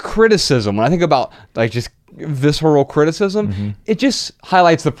 Most criticism, when I think about like just visceral criticism, it just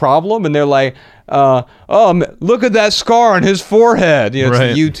highlights the problem, and they're like, look at that scar on his forehead. It's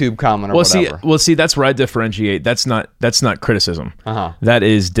a YouTube comment or whatever. See, that's where I differentiate. That's not criticism. That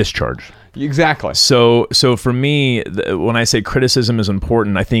is discharge. Exactly. So for me, when I say criticism is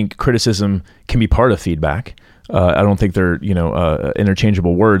important, I think criticism can be part of feedback. I don't think they're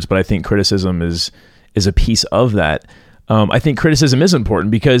interchangeable words, but I think criticism is a piece of that. I think criticism is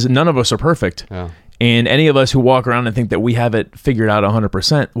important because none of us are perfect. Yeah. And any of us who walk around and think that we have it figured out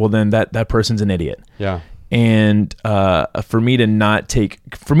 100%, well, then that person's an idiot. Yeah. And for me to not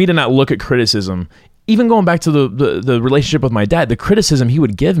look at criticism, even going back to the relationship with my dad, the criticism he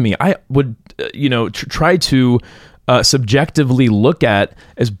would give me, I would try to subjectively look at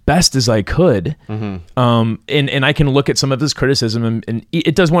as best as I could. And I can look at some of his criticism, and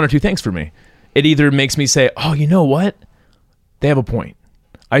it does one or two things for me. It either makes me say, oh, you know what? They have a point.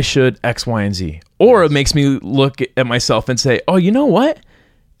 I should X, Y, and Z. Or it makes me look at myself and say, oh, you know what?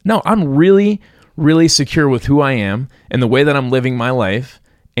 No, I'm really, really secure with who I am and the way that I'm living my life.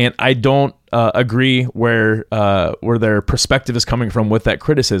 And I don't agree where their perspective is coming from with that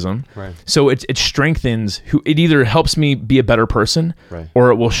criticism. Right. So it strengthens it either helps me be a better person,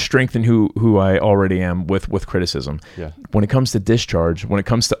 or it will strengthen who I already am with criticism. Yeah. When it comes to discharge, when it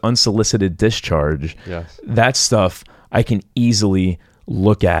comes to unsolicited discharge, that stuff I can easily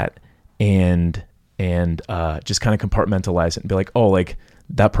look at and just kind of compartmentalize it and be like, oh, like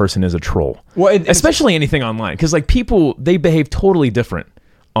that person is a troll. Well, especially anything online, because like people, they behave totally different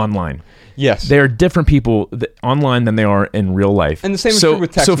online. Yes. They are different people online than they are in real life. And the same is true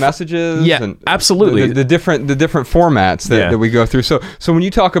with text messages. Yeah, and absolutely. The different formats that we go through. So when you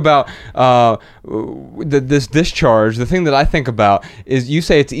talk about this discharge, the thing that I think about is you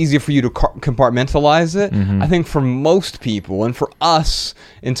say it's easier for you to compartmentalize it. I think for most people, and for us,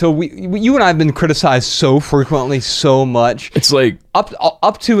 until you and I have been criticized so frequently, so much. It's like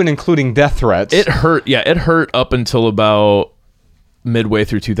up to and including death threats. It hurt. Yeah, it hurt up until about midway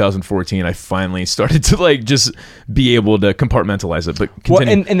through 2014, I finally started to like just be able to compartmentalize it. But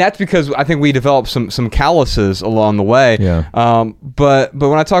continue. Well, and that's because I think we developed some calluses along the way. Yeah. But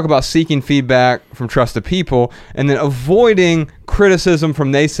when I talk about seeking feedback from trusted people and then avoiding criticism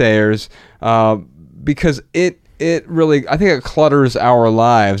from naysayers, because it really, I think it clutters our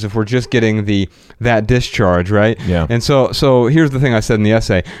lives if we're just getting that discharge, right? Yeah. And so here's the thing I said in the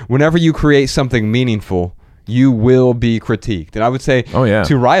essay: whenever you create something meaningful, you will be critiqued. And I would say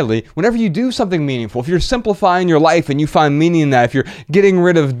to Riley, whenever you do something meaningful, if you're simplifying your life and you find meaning in that, if you're getting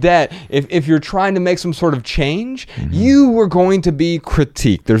rid of debt, if you're trying to make some sort of change, you are going to be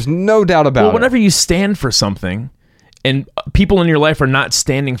critiqued. There's no doubt about it. Whenever you stand for something and people in your life are not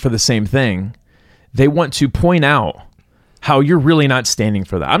standing for the same thing, they want to point out how you're really not standing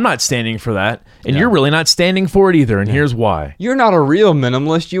for that. I'm not standing for that, and you're really not standing for it either, and here's why. You're not a real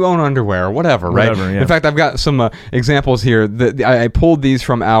minimalist. You own underwear, whatever, right? Yeah. In fact, I've got some examples here. I pulled these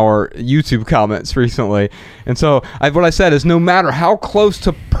from our YouTube comments recently, and so what I said is, no matter how close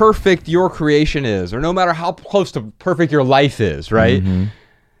to perfect your creation is, or no matter how close to perfect your life is, right? Mm-hmm.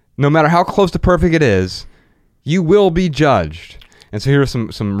 No matter how close to perfect it is, you will be judged. And so here are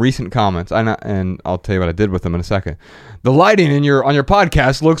some recent comments, and I'll tell you what I did with them in a second. The lighting on your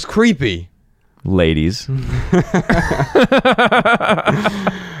podcast looks creepy. Ladies.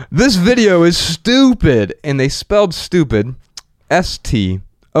 This video is stupid. And they spelled stupid STOOPID.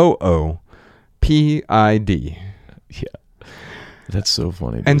 Yeah. That's so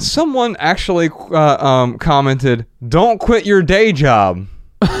funny. Dude. And someone actually commented, "Don't quit your day job."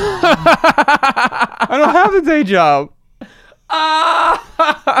 I don't have a day job.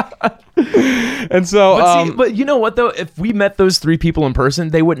 And so but you know what though, if we met those three people in person,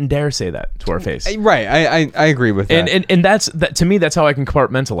 they wouldn't dare say that to our face, right? I agree with that. And that's to me, that's how I can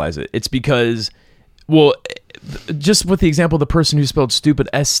compartmentalize it. It's because, well, just with the example of the person who spelled stupid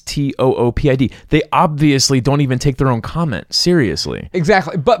STOOPID, they obviously don't even take their own comment seriously.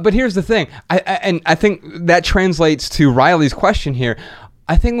 Exactly. But here's the thing, I think that translates to Riley's question here.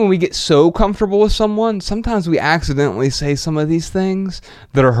 I think when we get so comfortable with someone, sometimes we accidentally say some of these things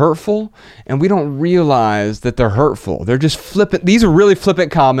that are hurtful, and we don't realize that they're hurtful. They're just flippant. These are really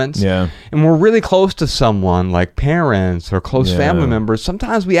flippant comments. Yeah. And we're really close to someone, like parents or close family members.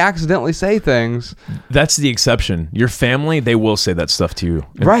 Sometimes we accidentally say things. That's the exception. Your family, they will say that stuff to you.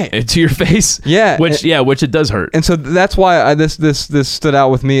 Right. To your face. Yeah. Which it does hurt. And so that's why this stood out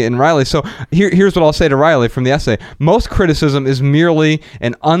with me and Riley. So here's what I'll say to Riley from the essay. Most criticism is merely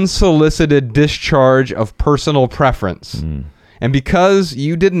an unsolicited discharge of personal preference. And because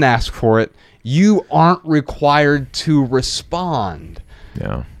you didn't ask for it, you aren't required to respond.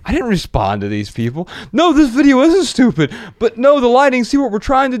 Yeah. I didn't respond to these people. No, this video isn't stupid. But no, the lighting, see what we're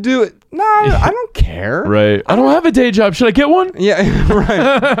trying to do. No, I don't care. Right. I don't have a day job. Should I get one? Yeah,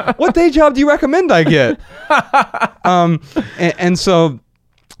 right. What day job do you recommend I get? And so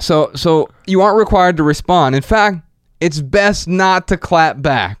you aren't required to respond. In fact, it's best not to clap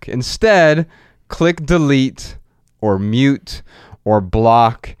back. Instead, click delete or mute or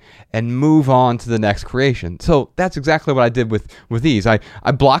block and move on to the next creation. So that's exactly what I did with these. I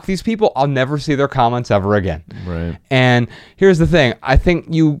block these people. I'll never see their comments ever again. Right. And here's the thing. I think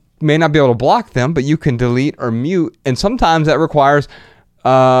you may not be able to block them, but you can delete or mute. And sometimes that requires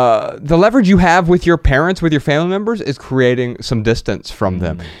the leverage you have with your parents, with your family members, is creating some distance from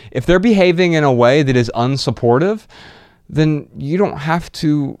them. If they're behaving in a way that is unsupportive, then you don't have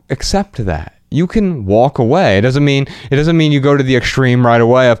to accept that. You can walk away. It doesn't mean you go to the extreme right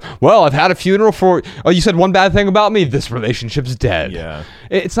away of, well, I've had a funeral for, oh, you said one bad thing about me, this relationship's dead. Yeah.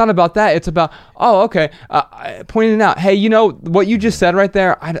 It's not about that. It's about, oh, okay, pointing out, hey, you know, what you just said right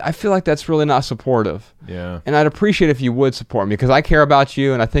there, I feel like that's really not supportive. Yeah. And I'd appreciate if you would support me because I care about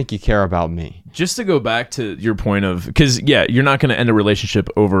you and I think you care about me. Just to go back to your point of, because, yeah, you're not going to end a relationship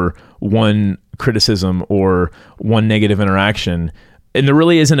over one criticism or one negative interaction. And there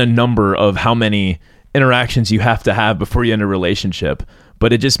really isn't a number of how many interactions you have to have before you end a relationship.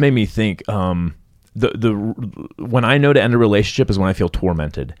 But it just made me think, when I know to end a relationship is when I feel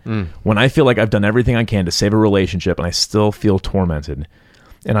tormented. When I feel like I've done everything I can to save a relationship and I still feel tormented.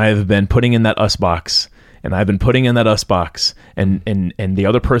 And I have been putting in that us box. And I've been putting in that us box, and the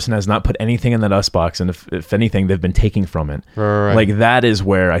other person has not put anything in that us box, and if anything, they've been taking from it. Right. Like that is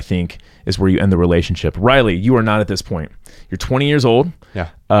where I think is where you end the relationship. Riley, you are not at this point. You're 20 years old. Yeah.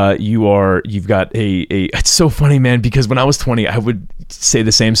 You've got a. It's so funny, man, because when I was 20, I would say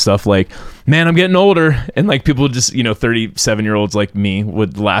the same stuff like, "Man, I'm getting older," and like people would just 37-year-olds like me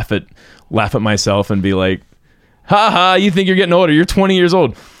would laugh at myself and be like, ha, you think you're getting older. You're 20 years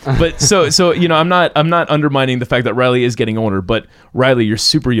old. But so I'm not undermining the fact that Riley is getting older, but Riley, you're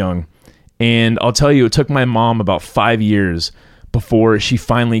super young. And I'll tell you, it took my mom about 5 years before she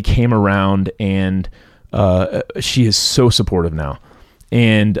finally came around, and she is so supportive now.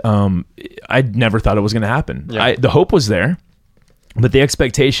 And I never thought it was going to happen. Yeah. The hope was there, but the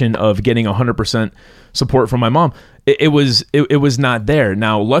expectation of getting 100% support from my mom, it was not there.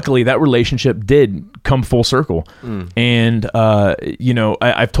 Now, luckily, that relationship did come full circle. And,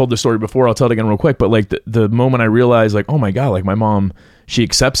 I've told the story before. I'll tell it again real quick. But like the moment I realized, like, oh my God, like my mom, she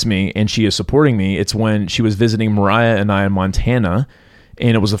accepts me and she is supporting me. It's when she was visiting Mariah and I in Montana.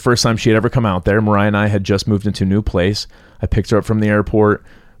 And it was the first time she had ever come out there. Mariah and I had just moved into a new place. I picked her up from the airport,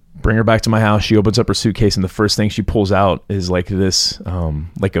 bring her back to my house. She opens up her suitcase, and the first thing she pulls out is like this,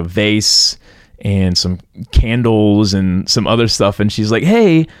 like a vase and some candles and some other stuff. And she's like,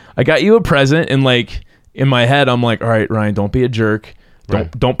 hey, I got you a present. And like in my head, I'm like, all right, Ryan, don't be a jerk.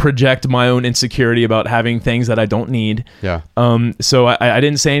 Don't project my own insecurity about having things that I don't need. Yeah. So I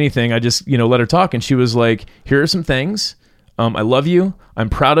didn't say anything. I just, let her talk. And she was like, here are some things. I love you. I'm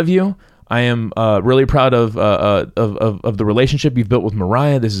proud of you. I am really proud of the relationship you've built with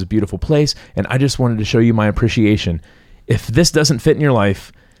Mariah. This is a beautiful place. And I just wanted to show you my appreciation. If this doesn't fit in your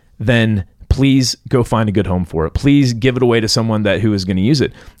life, then please go find a good home for it. Please give it away to someone who is going to use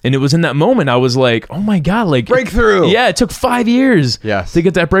it. And it was in that moment I was like, oh my God, like breakthrough. Yeah, it took 5 years to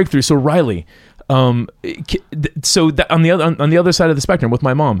get that breakthrough. So Riley, on the other side of the spectrum with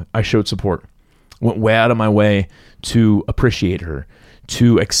my mom, I showed support. Went way out of my way to appreciate her,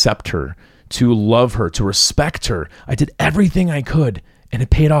 to accept her, to love her, to respect her. I did everything I could, and it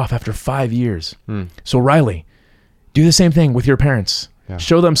paid off after 5 years. So Riley, do the same thing with your parents. Yeah.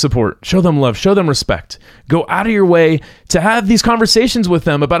 Show them support, show them love, show them respect. Go out of your way to have these conversations with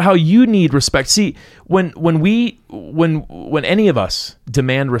them about how you need respect. See, when any of us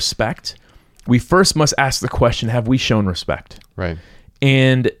demand respect, we first must ask the question, have we shown respect? Right.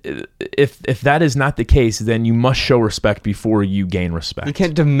 And if that is not the case, then you must show respect before you gain respect. You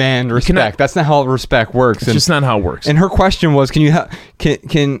can't demand respect. That's not how respect works. It's just not how it works. And her question was, how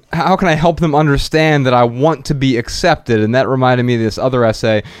can I help them understand that I want to be accepted? And that reminded me of this other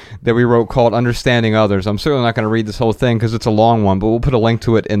essay that we wrote called Understanding Others. I'm certainly not going to read this whole thing because it's a long one, but we'll put a link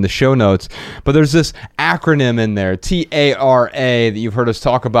to it in the show notes. But there's this acronym in there, TARA, that you've heard us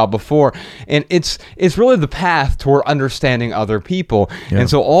talk about before. And it's really the path toward understanding other people. Yeah. And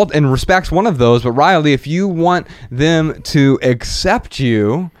so respect's one of those. But Riley, if you want them to accept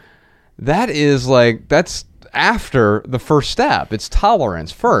you, that's after the first step. It's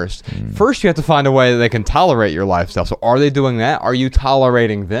tolerance first. First, you have to find a way that they can tolerate your lifestyle. So are they doing that? Are you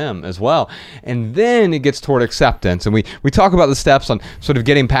tolerating them as well? And then it gets toward acceptance. And we talk about the steps on sort of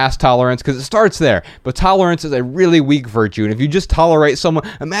getting past tolerance because it starts there. But tolerance is a really weak virtue. And if you just tolerate someone,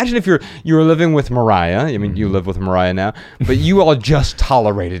 imagine if you were living with Mariah. I mean, you live with Mariah now, but you all just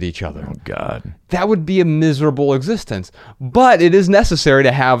tolerated each other. Oh, God. That would be a miserable existence. But it is necessary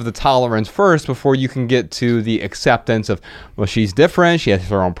to have the tolerance first before you can get to the acceptance of, well, she's different. She has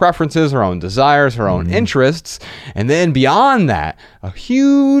her own preferences, her own desires, her own interests. And then beyond that, a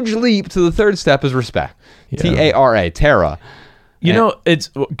huge leap to the third step is respect. Yeah. Tara.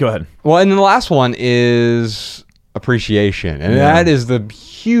 Go ahead. Well, and then the last one is appreciation. And that is the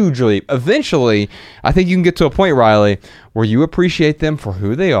huge leap. Eventually, I think you can get to a point, Riley, where you appreciate them for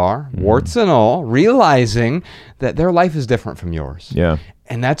who they are, warts and all, realizing that their life is different from yours. Yeah.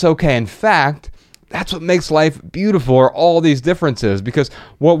 And that's okay. In fact, that's what makes life beautiful, are all these differences. Because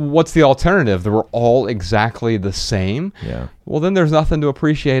what's the alternative? That we're all exactly the same? Yeah. Well, then there's nothing to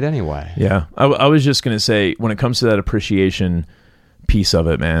appreciate anyway. Yeah. I was just going to say, when it comes to that appreciation piece of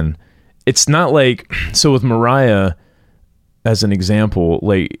it, man, it's not like, so with Mariah, as an example,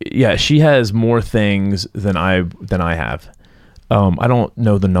 like, yeah, she has more things than I have. I don't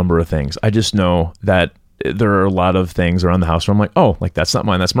know the number of things. I just know that there are a lot of things around the house where I'm like, oh, like that's not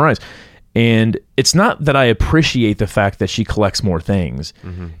mine, that's Mariah's. And it's not that I appreciate the fact that she collects more things,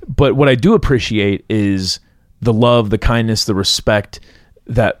 but what I do appreciate is the love, the kindness, the respect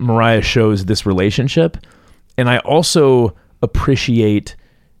that Mariah shows this relationship. And I also appreciate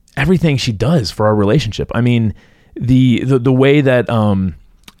everything she does for our relationship. I mean, the way that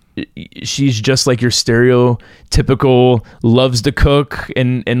she's just like your stereotypical loves to cook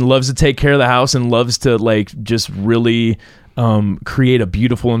and loves to take care of the house and loves to like just really create a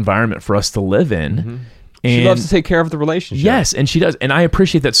beautiful environment for us to live in. And she loves to take care of the relationship. Yes, and she does. And I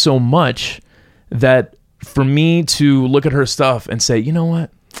appreciate that so much that for me to look at her stuff and say, you know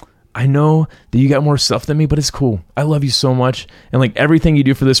what? I know that you got more stuff than me, but it's cool. I love you so much. And like everything you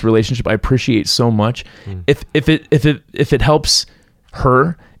do for this relationship, I appreciate so much. If it helps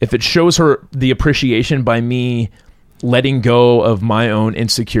her, if it shows her the appreciation by me letting go of my own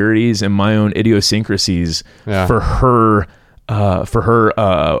insecurities and my own idiosyncrasies for her,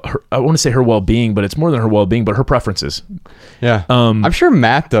 I want to say her well-being, but it's more than her well-being, but her preferences. Yeah. I'm sure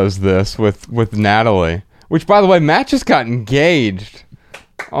Matt does this with Natalie, which, by the way, Matt just got engaged.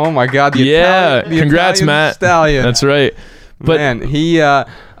 Oh my God! Congrats, Italian Matt. Stallion. That's right. But man, he.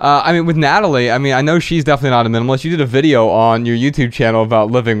 I mean, with Natalie, I mean, I know she's definitely not a minimalist. You did a video on your YouTube channel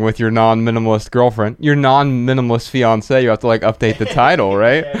about living with your non-minimalist girlfriend, your non-minimalist fiance. You have to like update the title,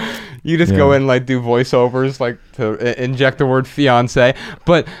 right? You just go in like do voiceovers like to inject the word fiance,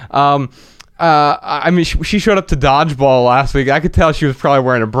 but. I mean, she showed up to Dodgeball last week. I could tell she was probably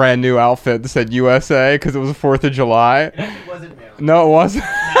wearing a brand new outfit that said USA because it was the 4th of July. It wasn't new. No, it wasn't.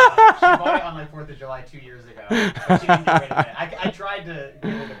 No, she bought it on my 4th of July 2 years ago. But she didn't get rid of it. I tried to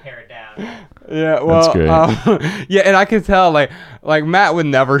get her to pare it down. Yeah, well, That's great. Yeah, and I can tell, like Matt would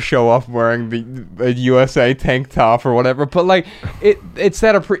never show up wearing the USA tank top or whatever, but like it's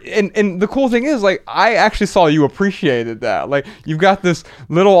that and the cool thing is, like, I actually saw you appreciated that. Like, you've got this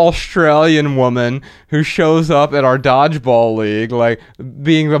little Australian woman who shows up at our dodgeball league, like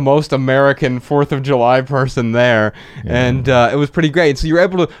being the most American 4th of July person there, and it was pretty great. So you're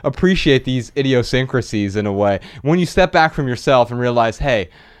able to appreciate these idiosyncrasies in a way when you step back from yourself and realize, hey,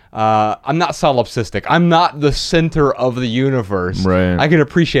 I'm not solipsistic. I'm not the center of the universe. Right. I can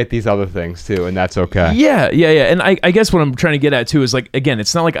appreciate these other things too, and that's okay. Yeah. And I guess what I'm trying to get at too is, like, again,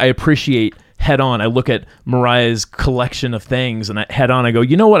 it's not like I appreciate head on. I look at Mariah's collection of things and head on I go,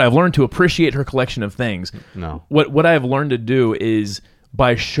 you know what? I've learned to appreciate her collection of things. No. What I've learned to do is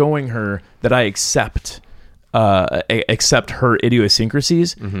by showing her that I accept her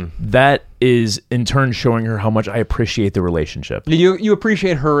idiosyncrasies, that is in turn showing her how much I appreciate the relationship. You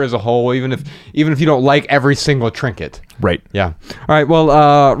appreciate her as a whole, even if you don't like every single trinket. Right. Yeah. All right.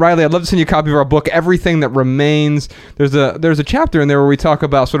 Well, Riley, I'd love to send you a copy of our book, Everything That Remains. There's a chapter in there where we talk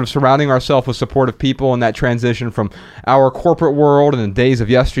about sort of surrounding ourselves with supportive people and that transition from our corporate world and the days of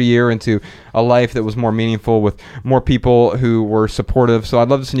yesteryear into a life that was more meaningful with more people who were supportive. So I'd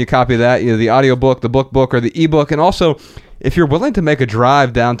love to send you a copy of that, either the audiobook, the book, or the ebook. And also, if you're willing to make a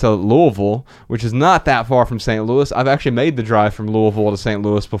drive down to Louisville, which is not that far from St. Louis, I've actually made the drive from Louisville to St.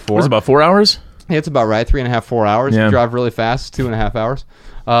 Louis before. It was about 4 hours? Yeah, it's about right. 3.5, 4 hours. Yeah. You drive really fast, 2.5 hours.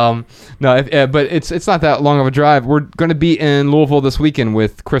 But it's not that long of a drive. We're going to be in Louisville this weekend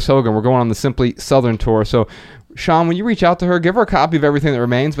with Chris Hogan. We're going on the Simply Southern tour. So, Sean, when you reach out to her, give her a copy of Everything That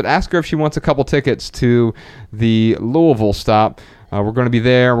Remains, but ask her if she wants a couple tickets to the Louisville stop. We're going to be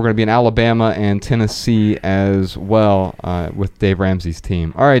there. We're going to be in Alabama and Tennessee as well with Dave Ramsey's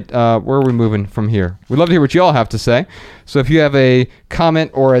team. All right, where are we moving from here? We'd love to hear what you all have to say. So if you have a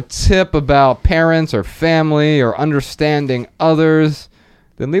comment or a tip about parents or family or understanding others,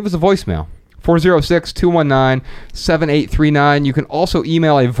 then leave us a voicemail. 406-219-7839. You can also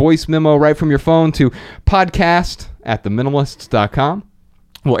email a voice memo right from your phone to podcast@theminimalists.com.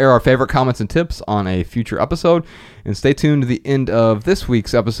 We'll air our favorite comments and tips on a future episode. And stay tuned to the end of this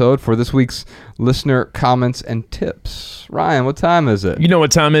week's episode for this week's listener comments and tips. Ryan, what time is it? You know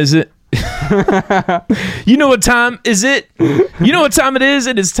what time is it? You know what time is it? You know what time it is?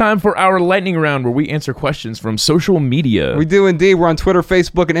 It is time for our lightning round where we answer questions from social media. We do indeed. We're on Twitter,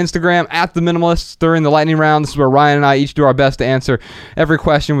 Facebook, and Instagram @TheMinimalists. During the lightning round, this is where Ryan and I each do our best to answer every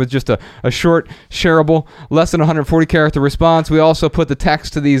question with just a short, shareable, less than 140 character response. We also put the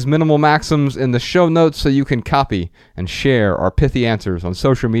text to these minimal maxims in the show notes so you can copy and share our pithy answers on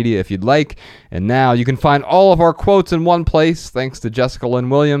social media if you'd like. And now you can find all of our quotes in one place thanks to Jessica Lynn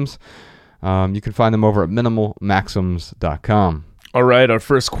Williams. You can find them over at minimalmaxims.com. All right, our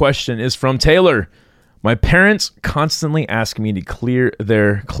first question is from Taylor. My parents constantly ask me to clear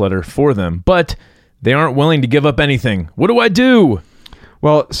their clutter for them, but they aren't willing to give up anything. What do I do?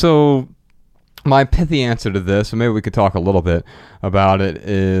 Well, so my pithy answer to this, and maybe we could talk a little bit about it,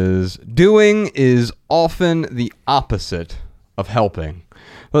 is doing is often the opposite of helping.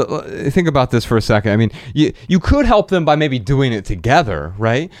 Think about this for a second. I mean, you could help them by maybe doing it together,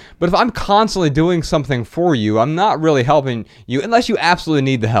 right? But if I'm constantly doing something for you, I'm not really helping you unless you absolutely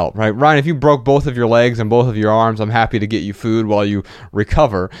need the help, right? Ryan, if you broke both of your legs and both of your arms, I'm happy to get you food while you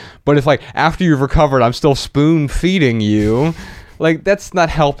recover. But if, like, after you've recovered, I'm still spoon feeding you, like, that's not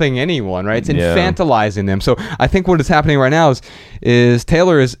helping anyone, right? It's infantilizing them. So I think what is happening right now is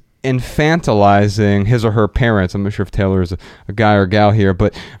Taylor is infantilizing his or her parents. I'm not sure if Taylor is a guy or gal here,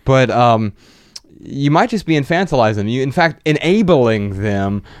 but you might just be infantilizing. You, in fact, enabling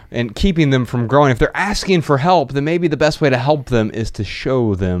them and keeping them from growing. If they're asking for help, then maybe the best way to help them is to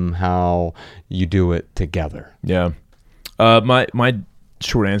show them how you do it together. Yeah. My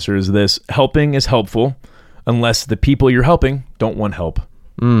short answer is this: helping is helpful unless the people you're helping don't want help.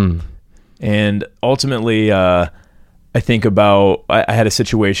 And ultimately, I think about, I had a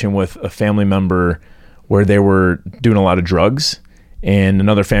situation with a family member where they were doing a lot of drugs, and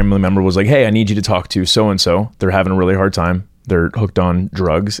another family member was like, hey, I need you to talk to so-and-so. They're having a really hard time. They're hooked on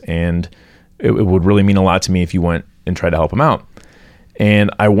drugs, and it would really mean a lot to me if you went and tried to help them out.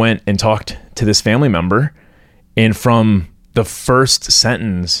 And I went and talked to this family member, and from the first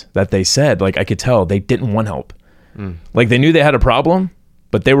sentence that they said, like, I could tell they didn't want help. Like, they knew they had a problem,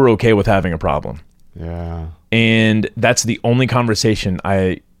 but they were okay with having a problem. Yeah. And that's the only conversation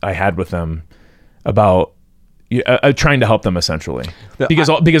I had with them about trying to help them, essentially.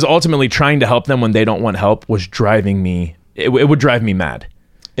 Because ultimately trying to help them when they don't want help was driving me. It would drive me mad.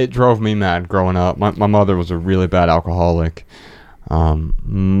 it drove me mad growing up. My mother was a really bad alcoholic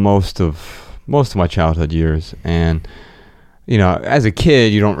most of my childhood years, and you know, as a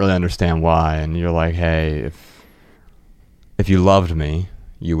kid, you don't really understand why, and you're like, hey, if you loved me,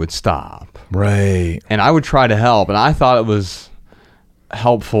 you would stop. Right. And I would try to help, and I thought it was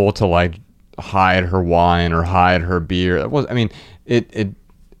helpful to like hide her wine or hide her beer.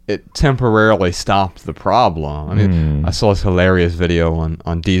 It temporarily stopped the problem. I mean, I saw this hilarious video on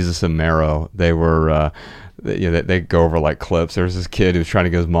Desus and Mero. They were they go over like clips. There was this kid who was trying to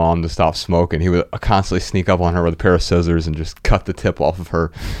get his mom to stop smoking. He would constantly sneak up on her with a pair of scissors and just cut the tip off of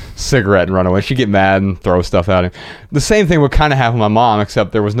her cigarette and run away. She'd get mad and throw stuff at him. The same thing would kind of happen with my mom,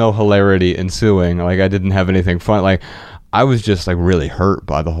 except there was no hilarity ensuing. Like, I didn't have anything fun. Like, I was just like really hurt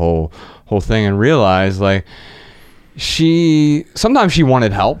by the whole thing, and realized like sometimes she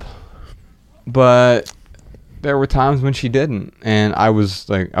wanted help, but there were times when she didn't, and I was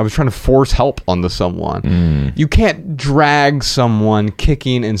trying to force help onto someone. You can't drag someone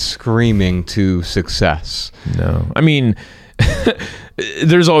kicking and screaming to success. No, I mean,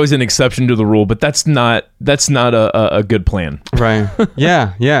 there's always an exception to the rule, but that's not a good plan. Right.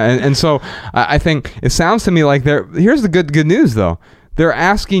 Yeah. And so I think it sounds to me like here's the good news though. They're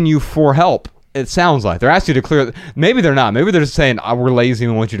asking you for help. It sounds like they're asking you to clear. Maybe they're not. Maybe they're just saying, we're lazy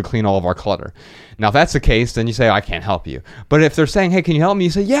and we want you to clean all of our clutter. Now, if that's the case, then you say, I can't help you. But if they're saying, hey, can you help me?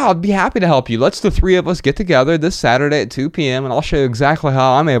 You say, yeah, I'd be happy to help you. Let's the three of us get together this Saturday at 2 p.m. and I'll show you exactly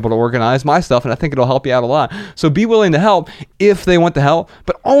how I'm able to organize my stuff. And I think it'll help you out a lot. So be willing to help if they want to help,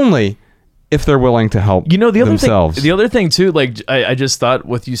 but only if they're willing to help themselves. The other thing too, like I just thought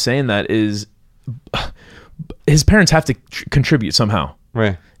with you saying that is his parents have to contribute somehow.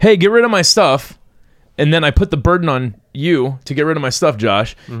 Right. Hey, get rid of my stuff, and then I put the burden on you to get rid of my stuff,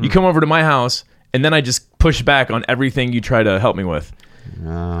 Josh. You come over to my house, and then I just push back on everything you try to help me with.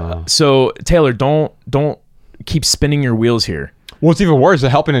 So Taylor, don't keep spinning your wheels here. Well, it's even worse.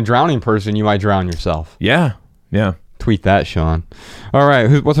 Helping a drowning person, you might drown yourself. Yeah. Tweet that, Sean. All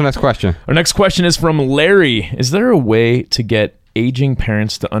right, what's the next question? Our next question is from Larry. Is there a way to get aging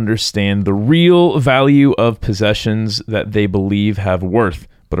parents to understand the real value of possessions that they believe have worth,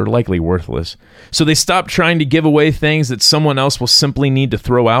 but are likely worthless, so they stop trying to give away things that someone else will simply need to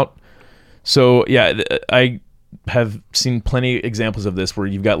throw out? So yeah, I have seen plenty of examples of this where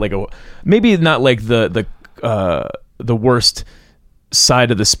you've got like maybe not like the worst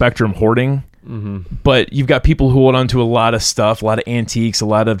side of the spectrum, hoarding, but you've got people who hold on to a lot of stuff, a lot of antiques, a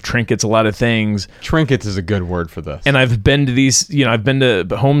lot of trinkets, a lot of things. Trinkets is a good word for this. And I've been to these, I've been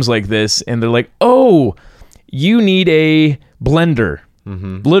to homes like this, and they're like, oh, you need a blender.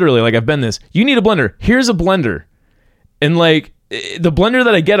 Literally, like, I've been this. You need a blender. Here's a blender. And like the blender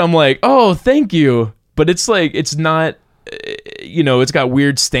that I get, I'm like, oh, thank you. But it's like, it's not, it's got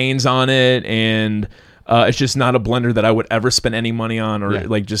weird stains on it, and it's just not a blender that I would ever spend any money on, or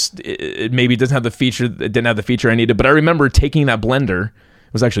like just it maybe doesn't have the feature. It didn't have the feature I needed. But I remember taking that blender.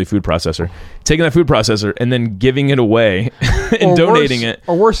 It was actually a food processor. Taking that food processor and then giving it away and donating it.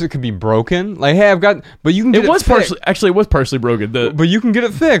 Or worse, it could be broken. Like, hey, but you can get it fixed. It was partially broken. But you can get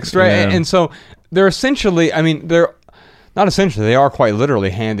it fixed, right? Yeah. And so they're essentially, they're not essentially, they are quite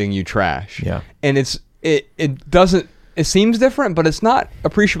literally handing you trash. Yeah. And it seems different, but it's not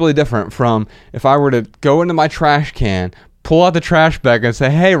appreciably different from if I were to go into my trash can, pull out the trash bag and say,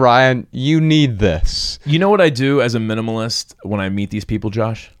 hey, Ryan, you need this. You know what I do as a minimalist when I meet these people,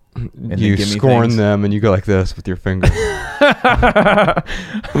 Josh? And you scorn them and you go like this with your finger.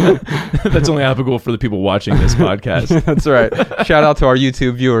 That's only applicable for the people watching this podcast. That's right. Shout out to our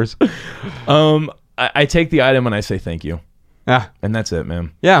YouTube viewers. I take the item and I say thank you. Yeah. And that's it,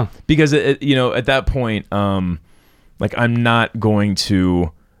 man. Yeah. Because, at that point, like, I'm not going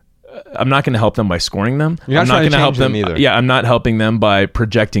to help them by scoring them. You're not trying to change them either. Yeah, I'm not helping them by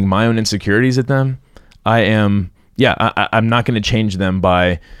projecting my own insecurities at them. I'm not going to change them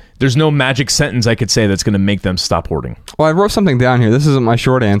by... There's no magic sentence I could say that's going to make them stop hoarding. Well, I wrote something down here. This isn't my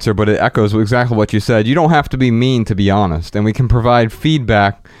short answer, but it echoes exactly what you said. You don't have to be mean to be honest, and we can provide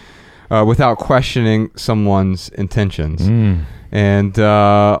feedback without questioning someone's intentions. And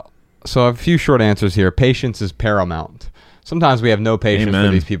so a few short answers here. Patience is paramount. Sometimes we have no patience for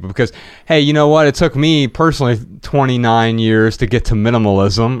these people because, hey, you know what? It took me personally 29 years to get to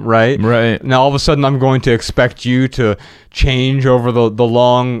minimalism, right? Right. Now, all of a sudden, I'm going to expect you to change over the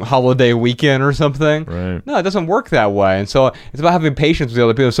long holiday weekend or something. Right. No, it doesn't work that way. And so it's about having patience with the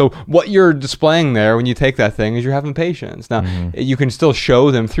other people. So what you're displaying there when you take that thing is you're having patience. Now, you can still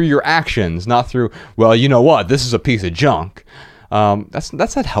show them through your actions, not through, well, you know what? This is a piece of junk. That's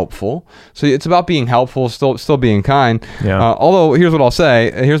not helpful. So it's about being helpful, still being kind. Yeah. Although here's what I'll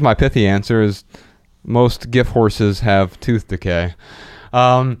say. Here's my pithy answer: is most gift horses have tooth decay.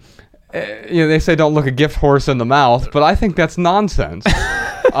 They say don't look a gift horse in the mouth, but I think that's nonsense.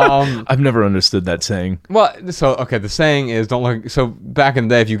 I've never understood that saying. Well, the saying is don't look. So back in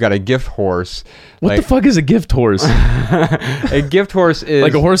the day, if you got a gift horse, what the fuck is a gift horse? A gift horse is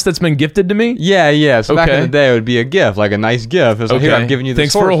like a horse that's been gifted to me. Yeah. So back in the day, it would be a gift, like a nice gift. It's like, here, I'm giving you this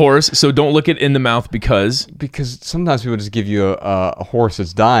Thanks horse. for a horse. So don't look it in the mouth because sometimes people just give you a horse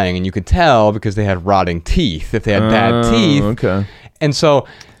that's dying, and you could tell because they had rotting teeth. If they had bad teeth, okay. And so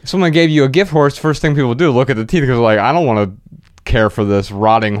someone gave you a gift horse. First thing people do, look at the teeth, because they're like, I don't want to care for this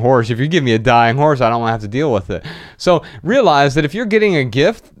rotting horse. If you give me a dying horse, I don't want to have to deal with it. So realize that if you're getting a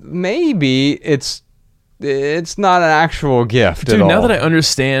gift, maybe it's not an actual gift. Dude, at all. now that I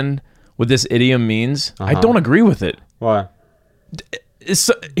understand what this idiom means, I don't agree with it. Why?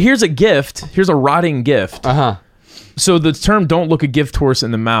 Here's a gift. Here's a gift. So the term "don't look a gift horse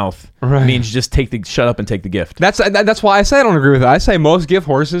in the mouth" means just shut up and take the gift. That's why I say I don't agree with it. I say most gift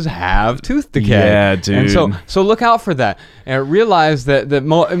horses have tooth decay. Yeah, dude. And so look out for that, and realize that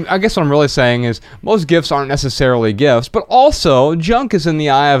I guess what I'm really saying is most gifts aren't necessarily gifts, but also junk is in the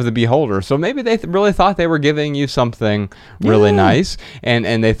eye of the beholder. So maybe they really thought they were giving you something really nice,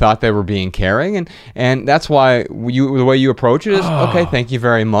 and they thought they were being caring, and that's why the way you approach it is okay. Thank you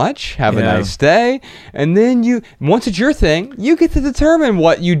very much. Have a nice day, and then once it's your thing, you get to determine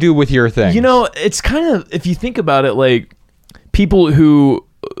what you do with your thing. It's kind of, if you think about it, like people who,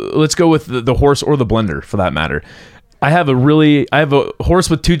 let's go with the horse or the blender for that matter. I have a horse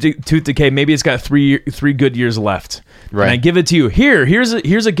with tooth decay. Maybe it's got three good years left. Right. And I give it to you. Here's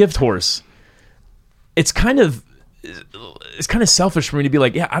a gift horse. It's kind of selfish for me to be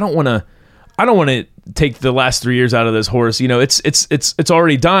like, yeah, I don't want to take the last 3 years out of this horse. It's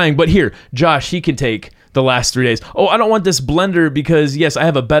already dying, but here, Josh, he can take the last 3 days. Oh, I don't want this blender because, yes, I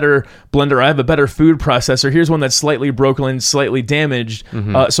have a better blender. I have a better food processor. Here's one that's slightly broken and slightly damaged.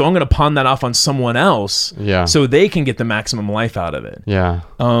 So I'm going to pawn that off on someone else so they can get the maximum life out of it. Yeah.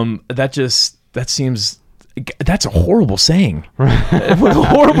 That's a horrible saying. What a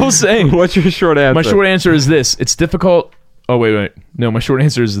horrible saying. What's your short answer? My short answer is this. It's difficult. Oh, wait. No, my short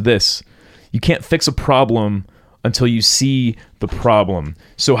answer is this. You can't fix a problem until you see the problem.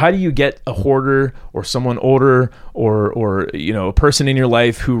 So how do you get a hoarder or someone older or a person in your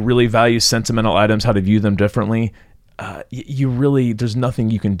life who really values sentimental items, how to view them differently? There's nothing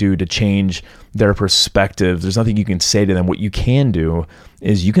you can do to change their perspective. There's nothing you can say to them. What you can do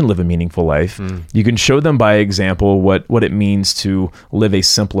is you can live a meaningful life. You can show them by example what it means to live a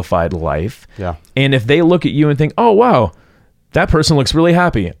simplified life. Yeah. And if they look at you and think, oh, wow, that person looks really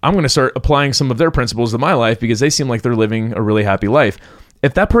happy, I'm going to start applying some of their principles to my life because they seem like they're living a really happy life.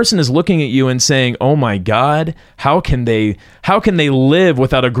 If that person is looking at you and saying, oh my God, how can they live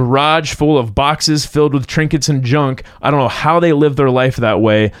without a garage full of boxes filled with trinkets and junk? I don't know how they live their life that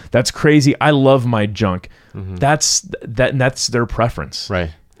way. That's crazy. I love my junk. That's their preference.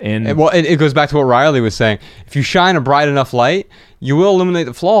 Right. And it goes back to what Riley was saying. If you shine a bright enough light, you will illuminate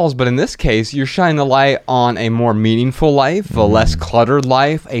the flaws, but in this case, you're shining the light on a more meaningful life, a less cluttered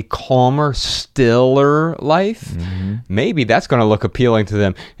life, a calmer, stiller life. Maybe that's going to look appealing to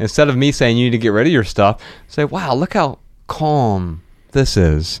them. Instead of me saying you need to get rid of your stuff, say, wow, look how calm this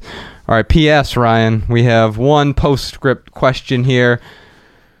is. All right, P.S., Ryan, we have one postscript question here.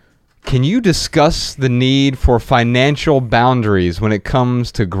 Can you discuss the need for financial boundaries when it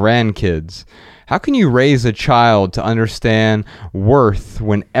comes to grandkids? How can you raise a child to understand worth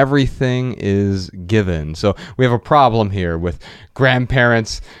when everything is given? So we have a problem here with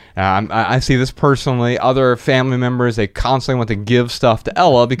grandparents. I see this personally. Other family members, they constantly want to give stuff to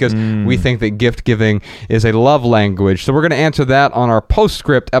Ella because we think that gift giving is a love language. So we're going to answer that on our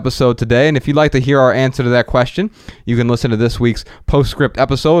postscript episode today. And if you'd like to hear our answer to that question, you can listen to this week's postscript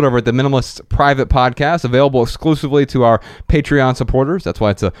episode over at the Minimalist Private Podcast, available exclusively to our Patreon supporters. That's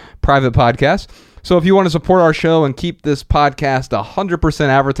why it's a private podcast. So if you want to support our show and keep this podcast 100%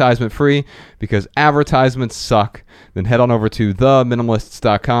 advertisement free because advertisements suck, then head on over to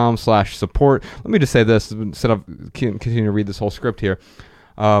theminimalists.com/support. Let me just say this instead of continue to read this whole script here.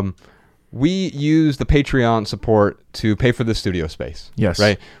 We use the Patreon support to pay for the studio space. Yes.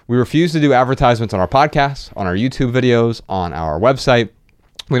 Right? We refuse to do advertisements on our podcasts, on our YouTube videos, on our website.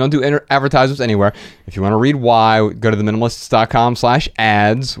 We don't do advertisements anywhere. If you want to read why, go to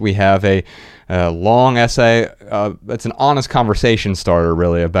theminimalists.com/ads. We have a long essay. It's an honest conversation starter,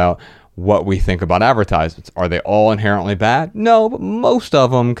 really, about what we think about advertisements. Are they all inherently bad? No, but most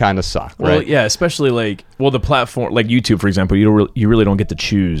of them kind of suck, right? Well, yeah, especially the platform, like YouTube, for example, you really don't get to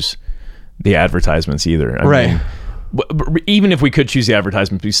choose the advertisements either. I right. mean, even if we could choose the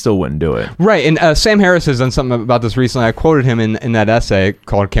advertisements, we still wouldn't do it. Right, and Sam Harris has done something about this recently. I quoted him in that essay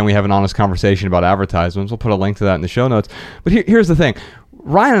called "Can We Have an Honest Conversation About Advertisements?" We'll put a link to that in the show notes. But here's the thing.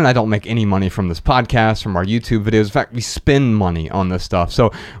 Ryan and I don't make any money from this podcast, from our YouTube videos. In fact, we spend money on this stuff.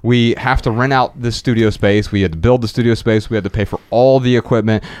 So we have to rent out this studio space. We had to build the studio space. We had to pay for all the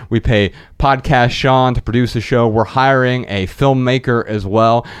equipment. We pay Podcast Sean to produce the show. We're hiring a filmmaker as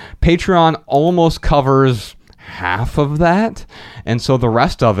well. Patreon almost covers half of that, and so the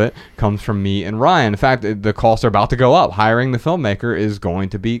rest of it comes from me and Ryan. In fact, the costs are about to go up. Hiring the filmmaker is going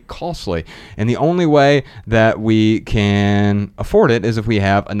to be costly, and the only way that we can afford it is if we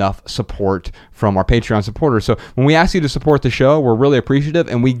have enough support from our Patreon supporters. So when we ask you to support the show, we're really appreciative,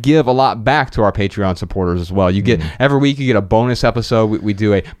 and we give a lot back to our Patreon supporters as well. You get every week you get a bonus episode. We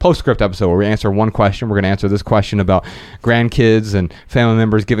do a postscript episode where we answer one question. We're going to answer this question about grandkids and family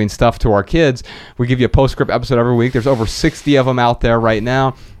members giving stuff to our kids. We give you a postscript episode every week. There's over 60 of them out there right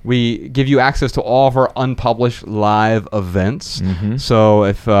now. We give you access to all of our unpublished live events. So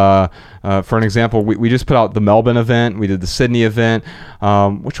if, for an example, we just put out the Melbourne event. We did the Sydney event.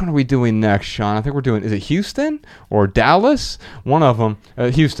 Which one are we doing next, Sean? I think we're doing, is it Houston or Dallas? One of them.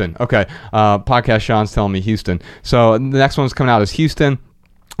 Houston. Okay. Podcast Sean's telling me Houston. So the next one's coming out is Houston.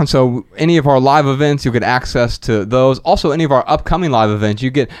 And so any of our live events, you'll get access to those. Also, any of our upcoming live events,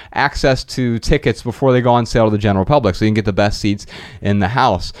 you get access to tickets before they go on sale to the general public, so you can get the best seats in the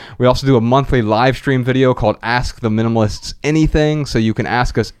house. We also do a monthly live stream video called Ask the Minimalists Anything, so you can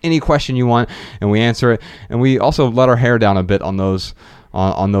ask us any question you want, and we answer it. And we also let our hair down a bit on those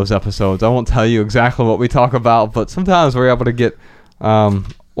episodes. I won't tell you exactly what we talk about, but sometimes we're able to get...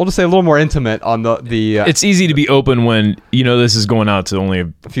 we'll just say a little more intimate on the it's easy to be open when this is going out to only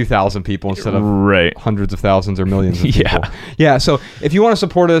a few thousand people instead of right. hundreds of thousands or millions of people. Yeah. So if you want to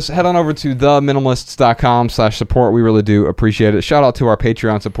support us, head on over to theminimalists.com/support. We really do appreciate it. Shout out to our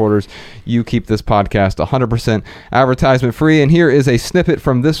Patreon supporters. You keep this podcast 100% advertisement free. And here is a snippet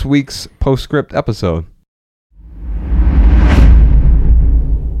from this week's postscript episode.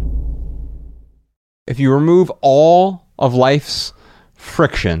 If you remove all of life's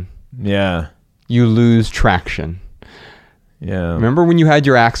friction, you lose traction. Remember when you had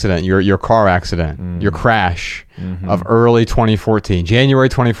your accident, your car accident, your crash of early 2014, January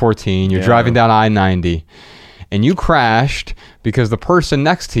 2014, you're driving down I-90 and you crashed because the person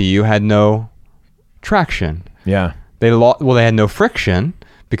next to you had no traction. They had no friction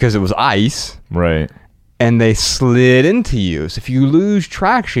because it was ice. Right. And they slid into you. So if you lose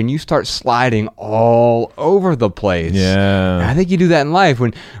traction, you start sliding all over the place. And I think you do that in life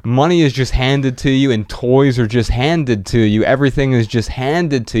when money is just handed to you and toys are just handed to you. Everything is just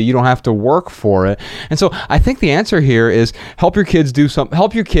handed to you. You don't have to work for it. And so I think the answer here is help your kids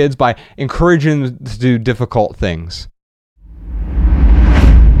by encouraging them to do difficult things.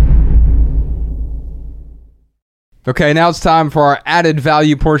 Okay, now it's time for our added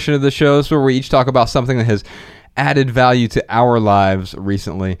value portion of the show, where we each talk about something that has added value to our lives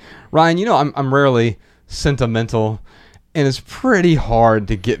recently. Ryan, I'm rarely sentimental, and it's pretty hard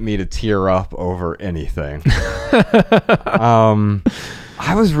to get me to tear up over anything. I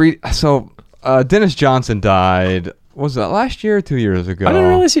was Dennis Johnson died. Was that last year or 2 years ago? I didn't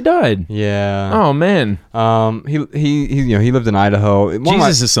realize he died. Yeah. Oh man. He lived in Idaho.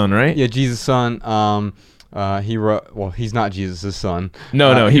 Jesus' son, right? Yeah, Jesus' son. He wrote. Well, he's not Jesus' son.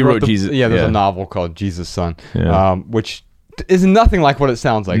 No, he wrote Jesus. Yeah, there's a novel called Jesus' Son, which is nothing like what it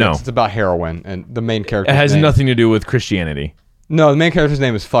sounds like. No. It's about heroin, and the main character. It has nothing to do with Christianity. No, the main character's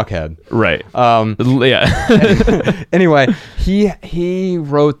name is Fuckhead. Right. Anyway, he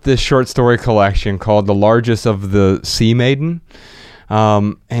wrote this short story collection called The Largest of the Sea Maiden.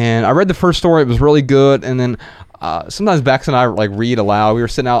 And I read the first story. It was really good, and then. Sometimes Bex and I read aloud. We were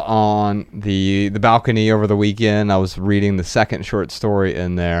sitting out on the balcony over the weekend. I was reading the second short story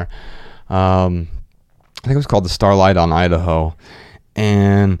in there. I think it was called The Starlight on Idaho.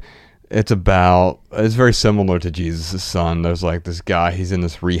 And it's very similar to Jesus' Son. There's this guy, he's in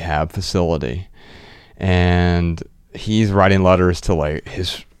this rehab facility. And he's writing letters to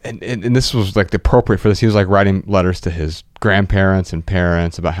his... And this was the appropriate for this. He was writing letters to his grandparents and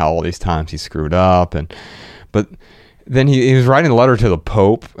parents about how all these times he screwed up. But then he was writing a letter to the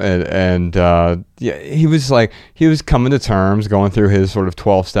Pope, and he was coming to terms, going through his sort of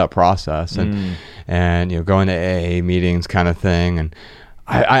 12-step process, and going to AA meetings kind of thing. And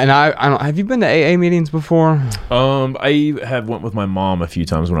I don't. Have you been to AA meetings before? I have went with my mom a few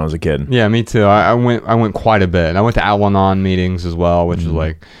times when I was a kid. Yeah, me too. I went quite a bit. And I went to Al-Anon meetings as well, which is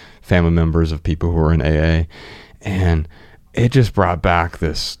like family members of people who are in AA, and it just brought back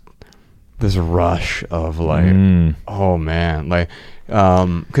this rush of like, oh man, like,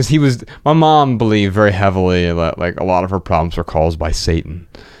 because my mom believed very heavily that like a lot of her problems were caused by Satan.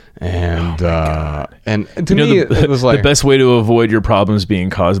 And and to me, it was like the best way to avoid your problems being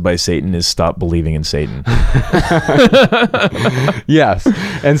caused by Satan is stop believing in Satan. Yes,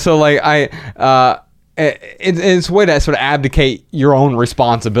 and so like it's a way to sort of abdicate your own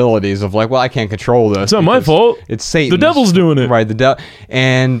responsibilities of like, well, I can't control this. It's not my fault. It's Satan. The devil's doing it. Right.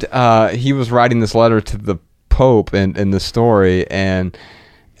 And he was writing this letter to the Pope in the story, and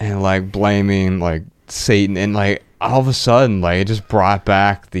like blaming like Satan, and like all of a sudden, like it just brought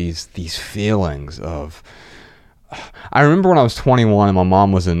back these feelings of. I remember when I was 21 and my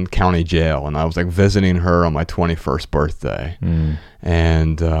mom was in county jail, and I was like visiting her on my 21st birthday,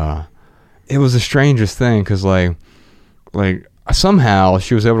 and it was the strangest thing because like somehow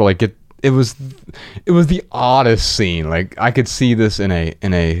she was able to like get. It was the oddest scene. Like I could see this in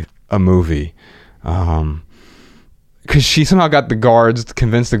a movie, because she somehow got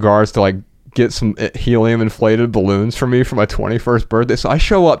convinced the guards to like get some helium inflated balloons for me for my 21st birthday. So I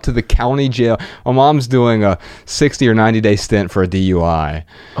show up to the county jail. My mom's doing a 60 or 90 day stint for a DUI.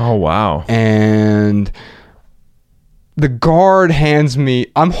 Oh, wow. And the guard hands me,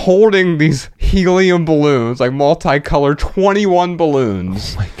 I'm holding these helium balloons, like multicolored 21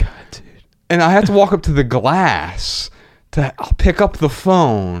 balloons. Oh my God, dude. And I have to walk up to the glass to pick up the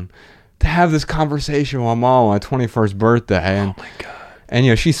phone to have this conversation with my mom on my 21st birthday. And, oh my God. And,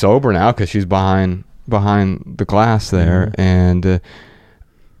 you know, she's sober now because she's behind the glass there. And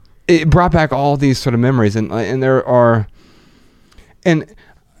it brought back all these sort of memories. And there are... And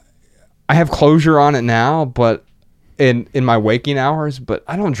I have closure on it now, but in my waking hours, but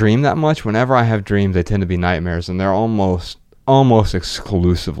I don't dream that much. Whenever I have dreams, they tend to be nightmares, and they're almost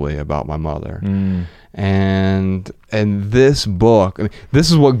exclusively about my mother. And this book, I mean,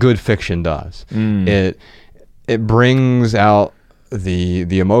 this is what good fiction does. It brings out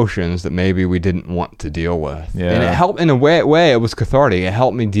the emotions that maybe we didn't want to deal with. Yeah. And it helped in a way it was cathartic. It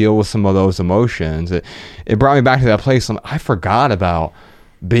helped me deal with some of those emotions. It brought me back to that place. I forgot about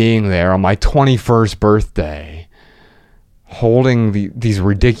being there on my 21st birthday, holding these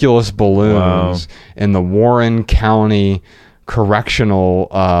ridiculous balloons in the Warren County Correctional.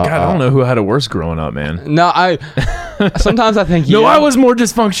 God, I don't know who had it worse growing up, man. No, sometimes I think I was more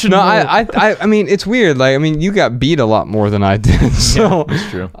dysfunctional. No, I mean, it's weird. Like, I mean, you got beat a lot more than I did. So, yeah, that's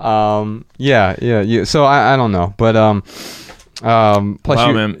true. Yeah. So I don't know, but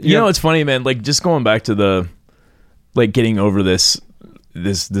plus man. You know, it's funny, man. Like, just going back to the like getting over this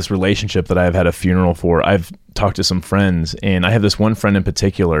relationship that I've had a funeral for. I've talked to some friends, and I have this one friend in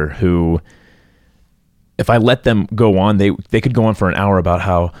particular who, if I let them go on, they could go on for an hour about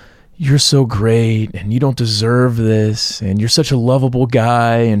how you're so great and you don't deserve this and you're such a lovable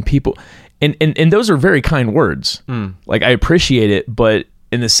guy, and people and those are very kind words. Like, I appreciate it, but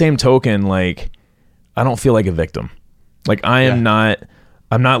in the same token, like, I don't feel like a victim. Like, I'm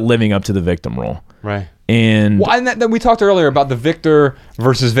not living up to the victim role. Right. And that we talked earlier about the victor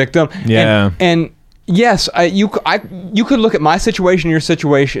versus victim. Yeah. And yes, you could look at my situation, your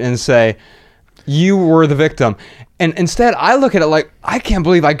situation, and say you were the victim. And instead, I look at it like, I can't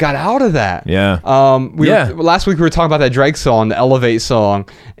believe I got out of that. Yeah. Last week we were talking about that Drake song, the Elevate song,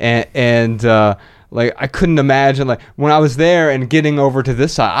 and like, I couldn't imagine, like, when I was there and getting over to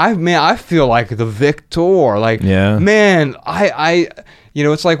this side, I feel like the victor. Like, man, I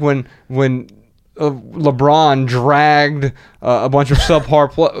it's like when LeBron dragged a bunch of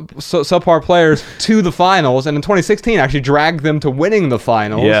subpar players to the finals, and in 2016 actually dragged them to winning the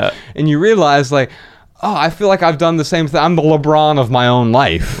finals. Yeah. And you realize, like, oh, I feel like I've done the same thing. I'm the LeBron of my own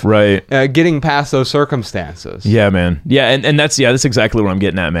life. Right. Getting past those circumstances. Yeah, man. Yeah, and that's exactly what I'm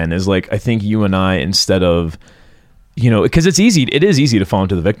getting at, man. Is like, I think you and I, instead of, because it is easy to fall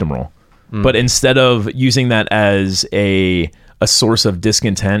into the victim role. But instead of using that as a source of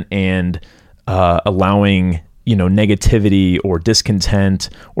discontent and allowing negativity or discontent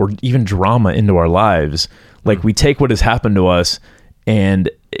or even drama into our lives, like, we take what has happened to us, and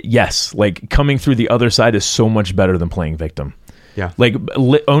yes, like, coming through the other side is so much better than playing victim. Yeah. Like,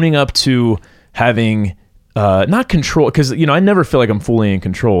 owning up to having not control, because I never feel like I'm fully in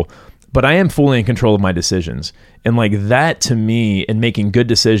control, but I am fully in control of my decisions. And like, that to me, and making good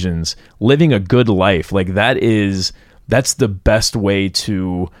decisions, living a good life, like, that's the best way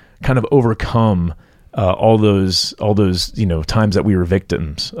to kind of overcome all those times that we were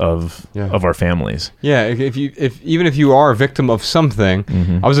victims of our families. Yeah, even if you are a victim of something,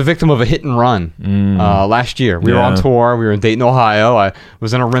 I was a victim of a hit and run last year. We were on tour. We were in Dayton, Ohio. I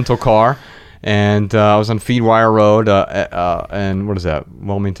was in a rental car, and I was on Feedwire Road, and what is that,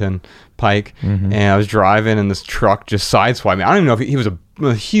 Wilmington Pike, and I was driving, and this truck just sideswiped me. I don't even know if he was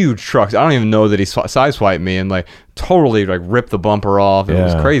a huge truck. I don't even know that he sideswiped me and like totally like ripped the bumper off. It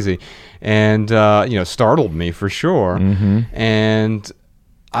was crazy. And startled me for sure. And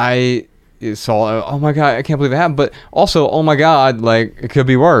I saw, oh my God, I can't believe it happened. But also, oh my God, like it could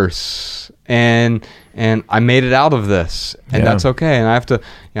be worse. And I made it out of this, and that's okay. And I have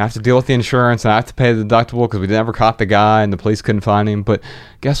to deal with the insurance, and I have to pay the deductible because we never caught the guy, and the police couldn't find him. But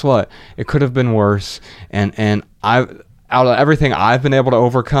guess what? It could have been worse. And out of everything I've been able to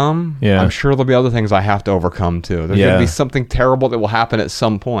overcome, I'm sure there'll be other things I have to overcome too. There's going to be something terrible that will happen at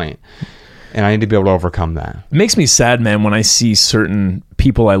some point, and I need to be able to overcome that. It makes me sad, man, when I see certain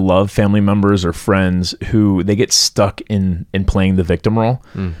people I love, family members or friends, who they get stuck in playing the victim role.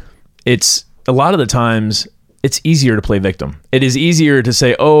 It's a lot of the times it's easier to play victim. It is easier to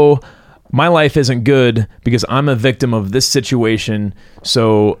say, oh, my life isn't good because I'm a victim of this situation.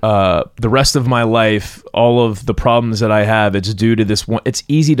 So the rest of my life, all of the problems that I have, it's due to this one. It's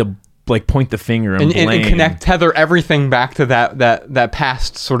easy to like point the finger and blame. And tether everything back to that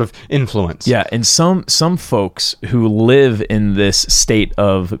past sort of influence. Yeah, and some folks who live in this state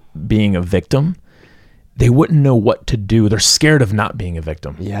of being a victim, they wouldn't know what to do. They're scared of not being a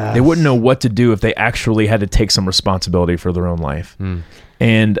victim. Yes. They wouldn't know what to do if they actually had to take some responsibility for their own life.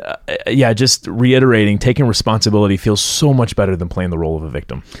 And just reiterating, taking responsibility feels so much better than playing the role of a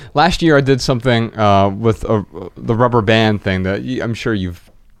victim. Last year I did something with the rubber band thing that I'm sure you've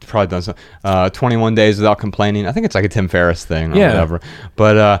probably done some 21 days without complaining. I think it's like a Tim Ferriss thing or whatever.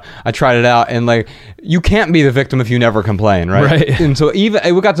 But I tried it out, and like you can't be the victim if you never complain, right? And so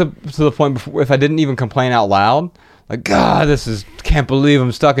even we got to the point before, if I didn't even complain out loud, like God, can't believe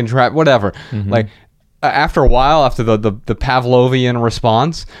I'm stuck in trap, whatever. Like after a while, after the Pavlovian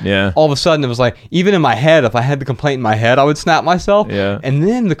response, all of a sudden it was like, even in my head, if I had the complaint in my head, I would snap myself. And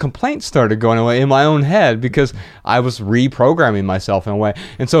then the complaint started going away in my own head because I was reprogramming myself in a way.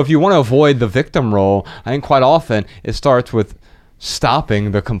 And so if you want to avoid the victim role, I think quite often it starts with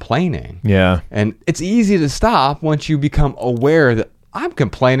stopping the complaining. And it's easy to stop once you become aware that I'm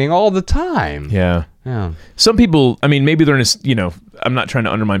complaining all the time. Some people, I mean, maybe they're in a, I'm not trying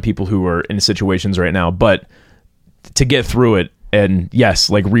to undermine people who are in situations right now, but to get through it and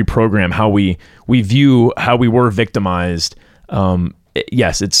like reprogram how we view how we were victimized.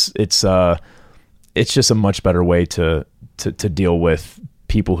 It's just a much better way to deal with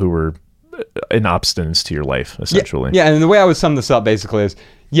people who were an obstinance to your life, essentially. Yeah, and the way I would sum this up basically is,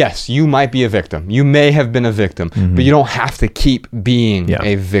 yes, you might be a victim. You may have been a victim, but you don't have to keep being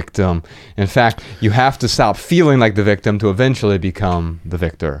a victim. In fact, you have to stop feeling like the victim to eventually become the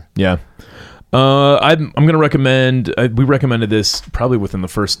victor. I'm going to recommend, we recommended this probably within the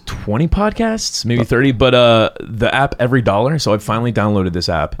first 20 podcasts, maybe 30, but the app EveryDollar. So I finally downloaded this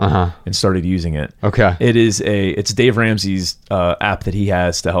app and started using it. Okay. It's Dave Ramsey's app that he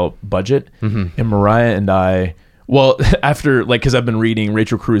has to help budget. And Mariah and I, well, after, like, because I've been reading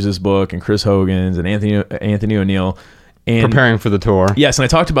Rachel Cruz's book and Chris Hogan's and Anthony O'Neill. And preparing for the tour. Yes, and I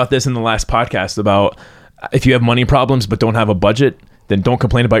talked about this in the last podcast about if you have money problems but don't have a budget, then don't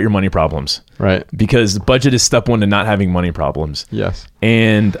complain about your money problems. Right. Because budget is step one to not having money problems. Yes.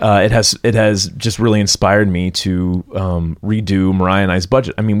 And it has just really inspired me to redo Mariah and I's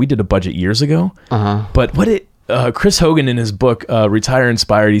budget. I mean, we did a budget years ago, but Chris Hogan in his book, Retire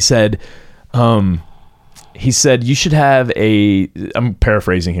Inspired, he said you should have I'm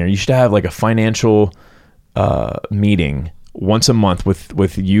paraphrasing here, you should have like a financial meeting once a month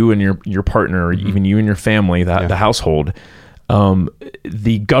with you and your partner, or even you and your family, the household.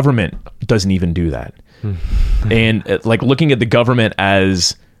 The government doesn't even do that. And like looking at the government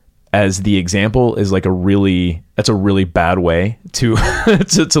as the example is like that's a really bad way to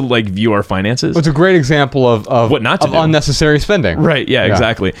to like view our finances. Well, it's a great example of what not to do. Unnecessary spending. Right. Yeah,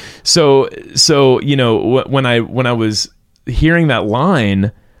 exactly. So when I was hearing that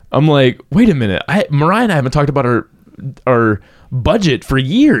line, I'm like, wait a minute, Mariah and I haven't talked about our budget for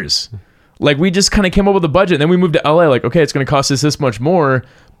years. Like we just kind of came up with a budget, and then we moved to LA. Like, okay, it's going to cost us this much more,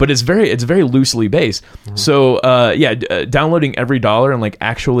 but it's very loosely based. So downloading EveryDollar and like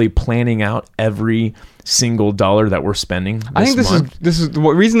actually planning out every single dollar that we're spending. I think this is the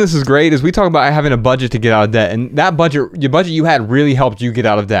reason this is great is we talk about having a budget to get out of debt, and that your budget you had really helped you get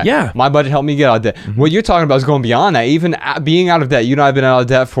out of debt. Yeah, my budget helped me get out of debt. What you're talking about is going beyond that. Even being out of debt, you and I have been out of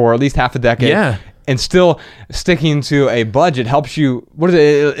debt for at least half a decade. Yeah. and still sticking to a budget helps you. What is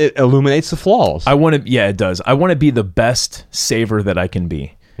it? It illuminates the flaws. It does. I want to be the best saver that I can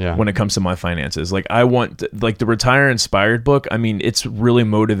be. Yeah. When it comes to my finances, like I want, like the Retire Inspired book. I mean, it's really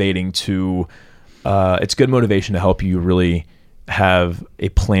motivating to. It's good motivation to help you really have a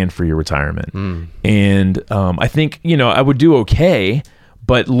plan for your retirement. And I think I would do okay,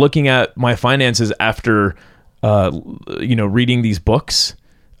 but looking at my finances after reading these books,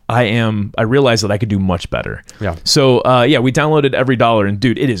 I realized that I could do much better. Yeah. So we downloaded EveryDollar, and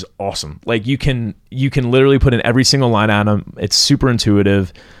dude, it is awesome. Like you can literally put in every single line item. It's super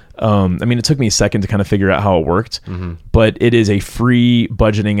intuitive. It took me a second to kind of figure out how it worked, but it is a free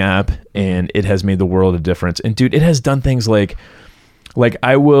budgeting app, and it has made the world of difference. And dude, it has done things like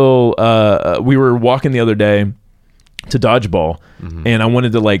I will. We were walking the other day to Dodgeball, and I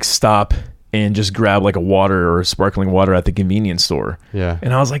wanted to like stop and just grab like a water or a sparkling water at the convenience store. Yeah.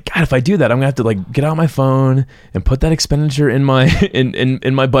 And I was like, God, if I do that, I'm gonna have to like get out my phone and put that expenditure in my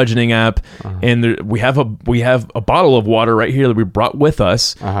in my budgeting app. And we have a bottle of water right here that we brought with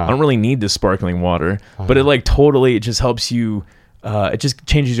us. I don't really need this sparkling water, but it like totally, it just helps you. It just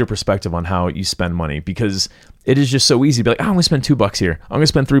changes your perspective on how you spend money, because it is just so easy to be like, I'm going to spend $2 here. I'm going to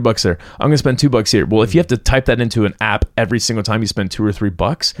spend $3 there. I'm going to spend $2 here. Well, if you have to type that into an app every single time you spend $2 or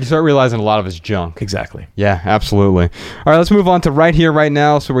 $3, you start realizing a lot of it's junk. Exactly. Yeah, absolutely. All right, let's move on to right here, right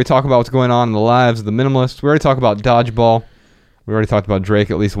now. So we talk about what's going on in the lives of the minimalists. We already talked about Dodgeball. We already talked about Drake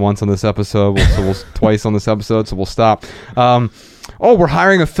at least once on this episode. We'll twice on this episode, so we'll stop. We're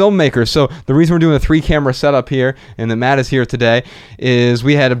hiring a filmmaker. So the reason we're doing a 3-camera setup here, and that Matt is here today, is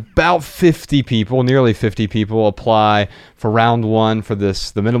we had about 50 people, nearly 50 people, apply for round 1 for this.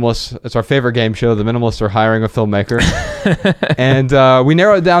 The Minimalists, it's our favorite game show. The Minimalists are hiring a filmmaker. And we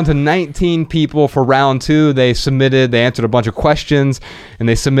narrowed it down to 19 people for round 2. They answered a bunch of questions, and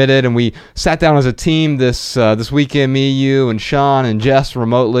they submitted, and we sat down as a team this weekend, me, you, and Sean, and Jess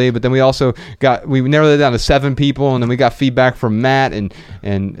remotely. But then we narrowed it down to 7 people, and then we got feedback from Matt and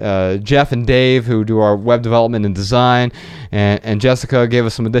Jeff and Dave, who do our web development and design, and Jessica gave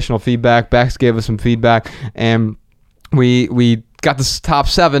us some additional feedback. Bex gave us some feedback, and we got this top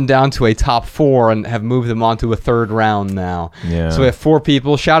 7 down to a top 4 and have moved them on to a 3rd round now. Yeah. So we have 4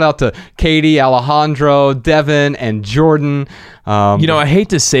 people. Shout out to Katie, Alejandro, Devin, and Jordan. I hate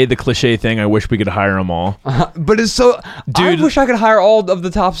to say the cliche thing, I wish we could hire them all. But it's so... Dude, I wish I could hire all of the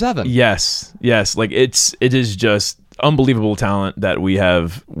top 7. Yes. Like it is just unbelievable talent that we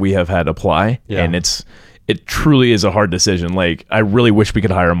have had apply. Yeah. And it truly is a hard decision. Like, I really wish we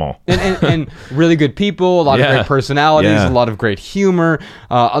could hire them all. And really good people, a lot of great personalities, a lot of great humor,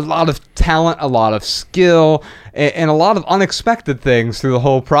 a lot of talent, a lot of skill, and a lot of unexpected things through the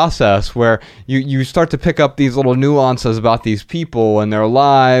whole process, where you start to pick up these little nuances about these people and their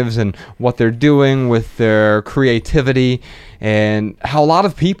lives and what they're doing with their creativity, and how a lot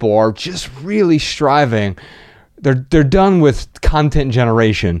of people are just really striving. They're done with content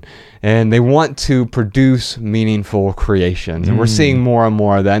generation, and they want to produce meaningful creations. And we're seeing more and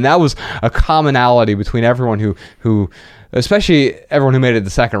more of that. And that was a commonality between everyone who especially everyone who made it the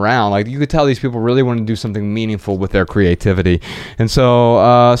 2nd round. Like, you could tell these people really want to do something meaningful with their creativity. And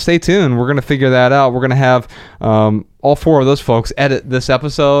so stay tuned. We're going to figure that out. We're going to have all 4 of those folks edit this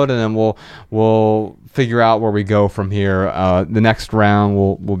episode, and then we'll figure out where we go from here. The next round,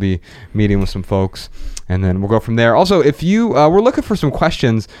 we'll be meeting with some folks, and then we'll go from there. Also, if you we're looking for some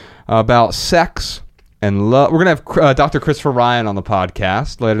questions about sex and love. We're going to have Dr. Christopher Ryan on the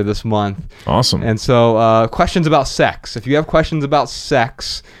podcast later this month. Awesome. And so questions about sex. If you have questions about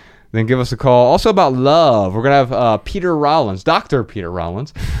sex, then give us a call. Also about love, we're going to have Peter Rollins, Dr. Peter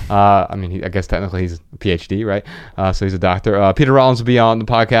Rollins. I guess technically he's a PhD, right? So he's a doctor. Peter Rollins will be on the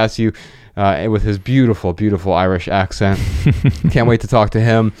podcast with his beautiful, beautiful Irish accent. Can't wait to talk to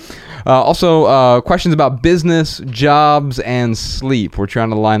him. Also, questions about business, jobs, and sleep. We're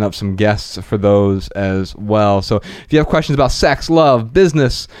trying to line up some guests for those as well. So if you have questions about sex, love,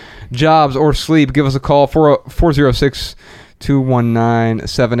 business, jobs, or sleep, give us a call,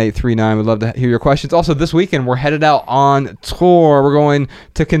 406-219-7839. We'd love to hear your questions. Also, this weekend, we're headed out on tour. We're going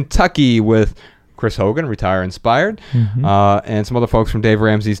to Kentucky with Chris Hogan, Retire Inspired, and some other folks from Dave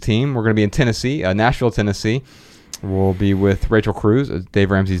Ramsey's team. We're going to be in Tennessee, Nashville, Tennessee. We'll be with Rachel Cruz,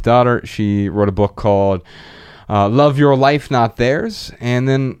 Dave Ramsey's daughter. She wrote a book called Love Your Life, Not Theirs. And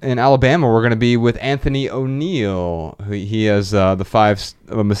then in Alabama, we're going to be with Anthony O'Neill. He has the 5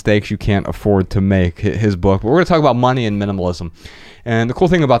 mistakes you can't afford to make, his book. But we're going to talk about money and minimalism. And the cool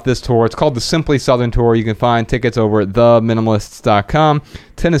thing about this tour, it's called the Simply Southern Tour. You can find tickets over at theminimalists.com.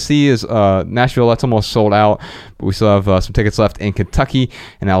 Tennessee is Nashville. That's almost sold out, but we still have some tickets left in Kentucky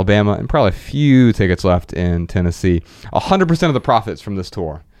and Alabama, and probably a few tickets left in Tennessee. 100% of the profits from this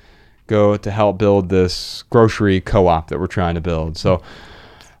tour go to help build this grocery co-op that we're trying to build. So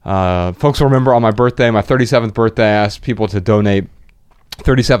folks will remember on my birthday, my 37th birthday, I asked people to donate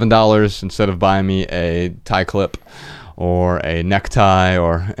 $37 instead of buying me a tie clip or a necktie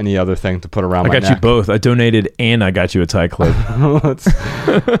or any other thing to put around my neck. I got you both. I donated and I got you a tie clip.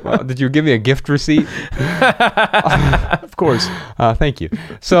 Well, did you give me a gift receipt? Of course. Thank you.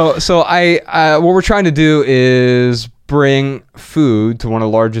 So I what we're trying to do is bring food to one of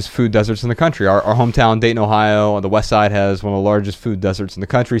the largest food deserts in the country. Our hometown, Dayton, Ohio, on the west side has one of the largest food deserts in the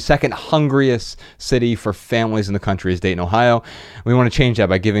country. Second hungriest city for families in the country is Dayton, Ohio. We want to change that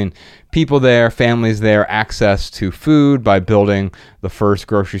by giving people there, families there, access to food by building the first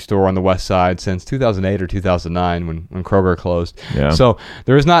grocery store on the west side since 2008 or 2009 when Kroger closed. Yeah. So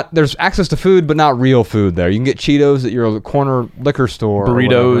there's access to food, but not real food there. You can get Cheetos at your corner liquor store.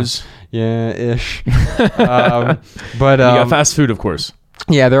 Burritos. Yeah, ish. But you got fast food, of course.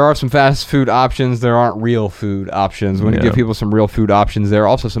 Yeah, there are some fast food options. There aren't real food options. We want to give people some real food options there.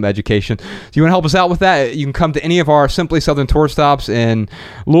 Also some education. So you want to help us out with that? You can come to any of our Simply Southern tour stops in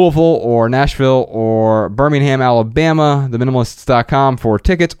Louisville or Nashville or Birmingham, Alabama, theminimalists.com for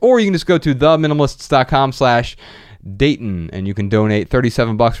tickets, or you can just go to theminimalists.com/Dayton, and you can donate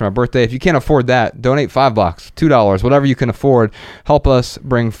 $37 for my birthday. If you can't afford that, donate $5, $2, whatever you can afford. Help us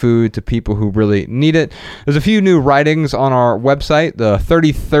bring food to people who really need it. There's a few new writings on our website. The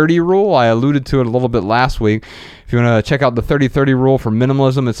 30-30 rule, I alluded to it a little bit last week. If you want to check out the 30-30 rule for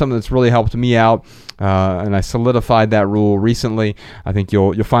minimalism, it's something that's really helped me out, and I solidified that rule recently. I think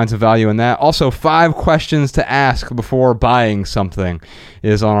you'll find some value in that. Also, 5 questions to ask before buying something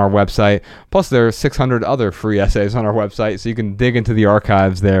is on our website. Plus, there are 600 other free essays on our website, so you can dig into the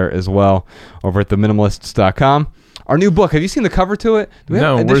archives there as well over at theminimalists.com. Our new book, have you seen the cover to it? Do we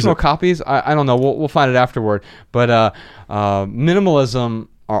have additional copies? I don't know. We'll find it afterward. But Minimalism,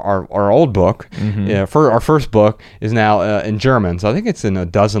 our old book, for our first book, is now in German. So I think it's in a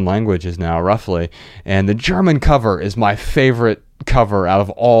dozen languages now, roughly. And the German cover is my favorite cover out of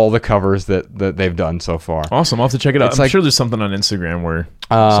all the covers that they've done so far. Awesome. I'll have to check it out. I'm sure there's something on Instagram where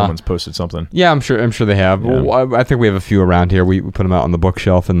someone's posted something. Yeah, I'm sure they have. Yeah. Well, I think we have a few around here. We put them out on the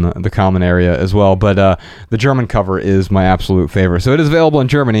bookshelf in the common area as well. But the German cover is my absolute favorite. So it is available in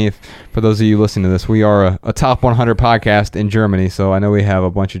Germany. For those of you listening to this, we are a top 100 podcast in Germany. So I know we have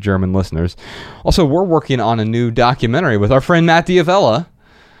a bunch of German listeners. Also, we're working on a new documentary with our friend Matt Diavella.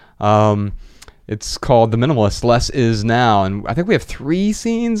 It's called The Minimalist, Less Is Now, and I think we have 3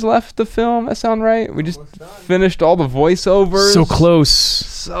 scenes left to film. That sound right? We just finished all the voiceovers. So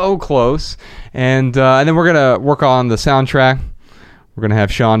close. And then we're going to work on the soundtrack. We're going to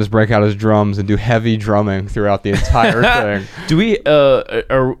have Sean just break out his drums and do heavy drumming throughout the entire thing. Do we,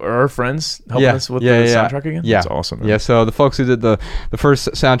 are our friends helping us with the soundtrack again? Yeah. That's awesome. Man. Yeah, so the folks who did the first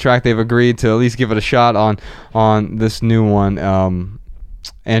soundtrack, they've agreed to at least give it a shot on this new one.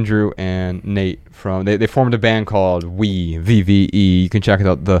 Andrew and Nate they formed a band called VVE. You can check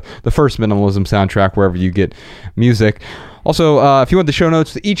out the first Minimalism soundtrack wherever you get music. Also, if you want the show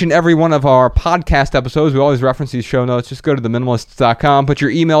notes to each and every one of our podcast episodes, we always reference these show notes. Just go to theminimalists.com, put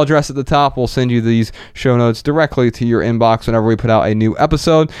your email address at the top. We'll send you these show notes directly to your inbox whenever we put out a new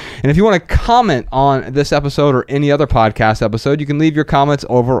episode. And if you want to comment on this episode or any other podcast episode, you can leave your comments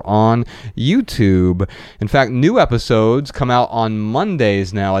over on YouTube. In fact, new episodes come out on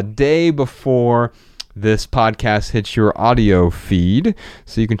Mondays now, a day before this podcast hits your audio feed.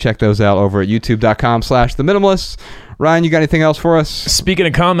 So you can check those out over at youtube.com/theminimalists. Ryan, you got anything else for us? Speaking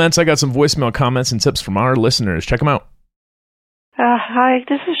of comments, I got some voicemail comments and tips from our listeners. Check them out. Hi,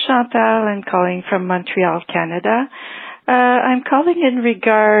 this is Chantal. I'm calling from Montreal, Canada. I'm calling in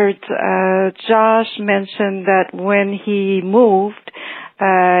regard, Josh mentioned that when he moved,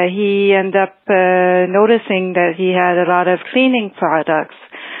 he ended up noticing that he had a lot of cleaning products.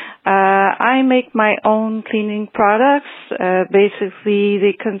 I make my own cleaning products. Basically,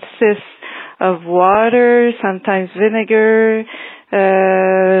 they consist of water, sometimes vinegar,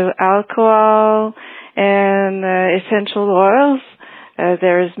 alcohol, and essential oils.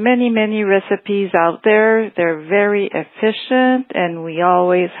 There's many recipes out there. They're very efficient, and we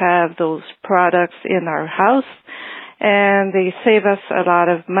always have those products in our house, and they save us a lot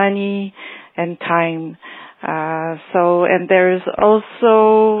of money and time. And there's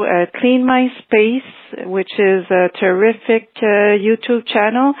also Clean My Space, which is a terrific YouTube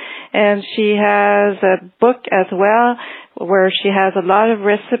channel, and she has a book as well where she has a lot of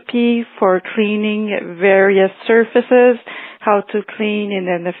recipe for cleaning various surfaces, how to clean in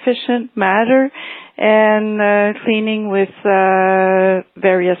an efficient manner, and cleaning with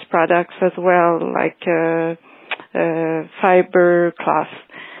various products as well, like fiber cloth.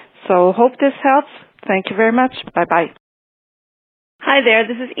 So hope this helps. Thank you very much. Bye-bye. Hi there,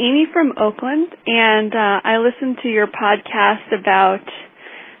 this is Amy from Oakland, and I listened to your podcast about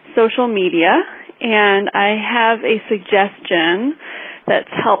social media, and I have a suggestion that's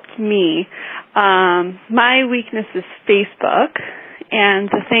helped me. My weakness is Facebook, and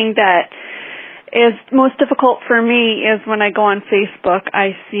the thing that is most difficult for me is when I go on Facebook,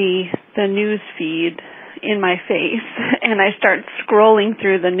 I see the news feed in my face, and I start scrolling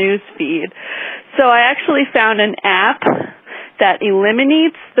through the news feed. So I actually found an app that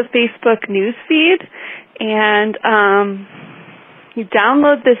eliminates the Facebook news feed, and you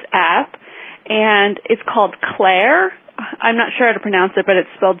download this app, and it's called Claire. I'm not sure how to pronounce it, but it's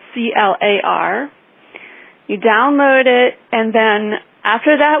spelled C-L-A-R. You download it, and then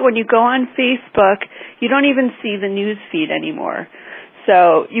after that, when you go on Facebook, you don't even see the news feed anymore.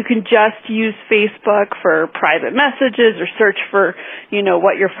 So you can just use Facebook for private messages or search for,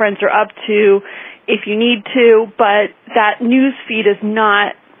 what your friends are up to if you need to, but that news feed is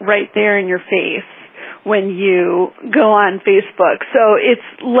not right there in your face when you go on Facebook. So it's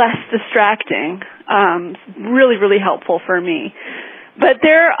less distracting. Really, really helpful for me. But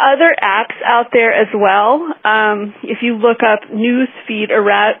there are other apps out there as well. If you look up news feed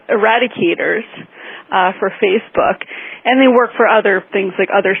eradicators for Facebook, and they work for other things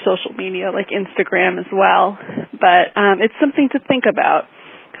like other social media like Instagram as well. But it's something to think about,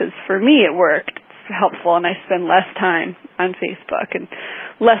 because for me it worked. It's helpful, and I spend less time on Facebook and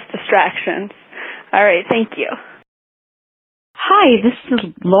less distractions. All right, thank you. Hi, this is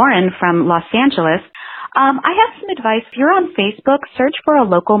Lauren from Los Angeles. I have some advice. If you're on Facebook, search for a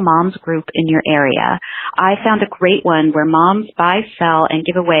local moms group in your area. I found a great one where moms buy, sell, and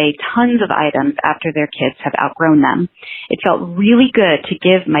give away tons of items after their kids have outgrown them. It felt really good to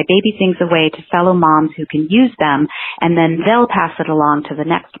give my baby things away to fellow moms who can use them, and then they'll pass it along to the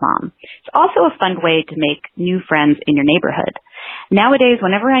next mom. It's also a fun way to make new friends in your neighborhood. Nowadays,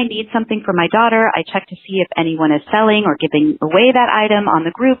 whenever I need something for my daughter, I check to see if anyone is selling or giving away that item on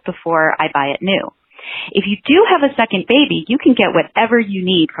the group before I buy it new. If you do have a second baby, you can get whatever you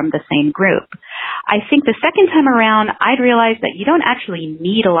need from the same group. I think the second time around, I'd realized that you don't actually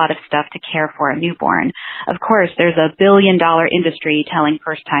need a lot of stuff to care for a newborn. Of course, there's a billion-dollar industry telling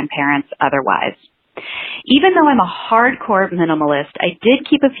first-time parents otherwise. Even though I'm a hardcore minimalist, I did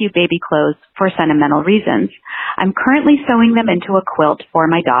keep a few baby clothes for sentimental reasons. I'm currently sewing them into a quilt for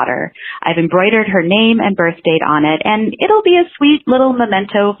my daughter. I've embroidered her name and birth date on it, and it'll be a sweet little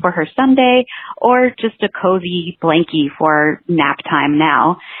memento for her someday, or just a cozy blankie for nap time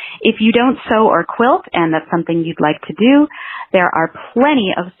now. If you don't sew or quilt, and that's something you'd like to do, there are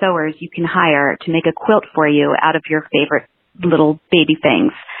plenty of sewers you can hire to make a quilt for you out of your favorite little baby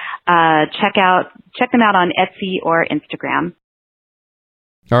things. Check them out on Etsy or Instagram.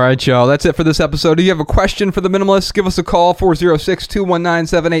 All right, y'all. That's it for this episode. If you have a question for the Minimalists, give us a call,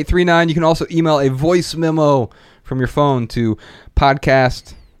 406-219-7839. You can also email a voice memo from your phone to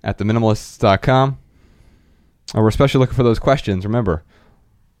podcast@theminimalists.com. We're especially looking for those questions. Remember,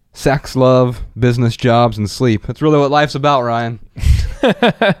 sex, love, business, jobs, and sleep. That's really what life's about, Ryan.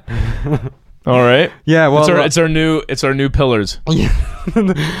 All right. Yeah, well, it's our new pillars. Yeah.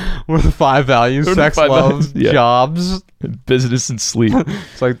 We're the 5 values: sex, love, jobs, business, and sleep.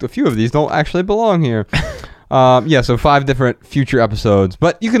 It's like a few of these don't actually belong here. So 5 different future episodes.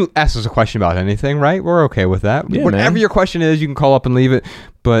 But you can ask us a question about anything, right? We're okay with that. Yeah, whatever man. your question is, you can call up and leave it.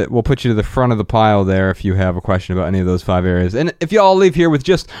 But we'll put you to the front of the pile there if you have a question about any of those 5 areas. And if you all leave here with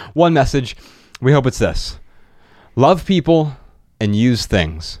just one message, we hope it's this: love people and use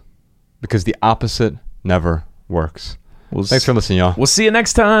things, because the opposite never works. Thanks for listening, y'all. We'll see you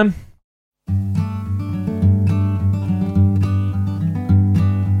next time.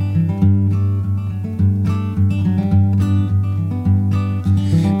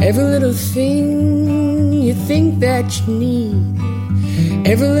 Every little thing you think that you need,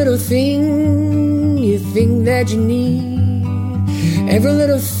 every little thing you think that you need, every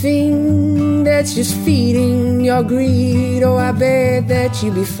little thing that's just feeding your greed. Oh, I bet that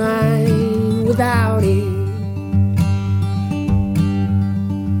you'd be fine without it.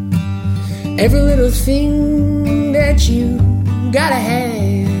 Every little thing that you gotta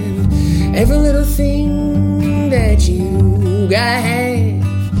have, every little thing that you gotta have,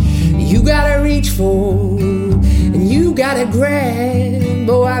 you gotta reach for and you gotta grab.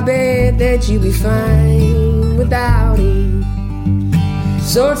 Oh, I bet that you'd be fine without it.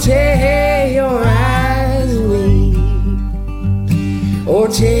 So tear your eyes away, or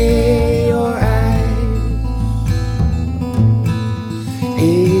tear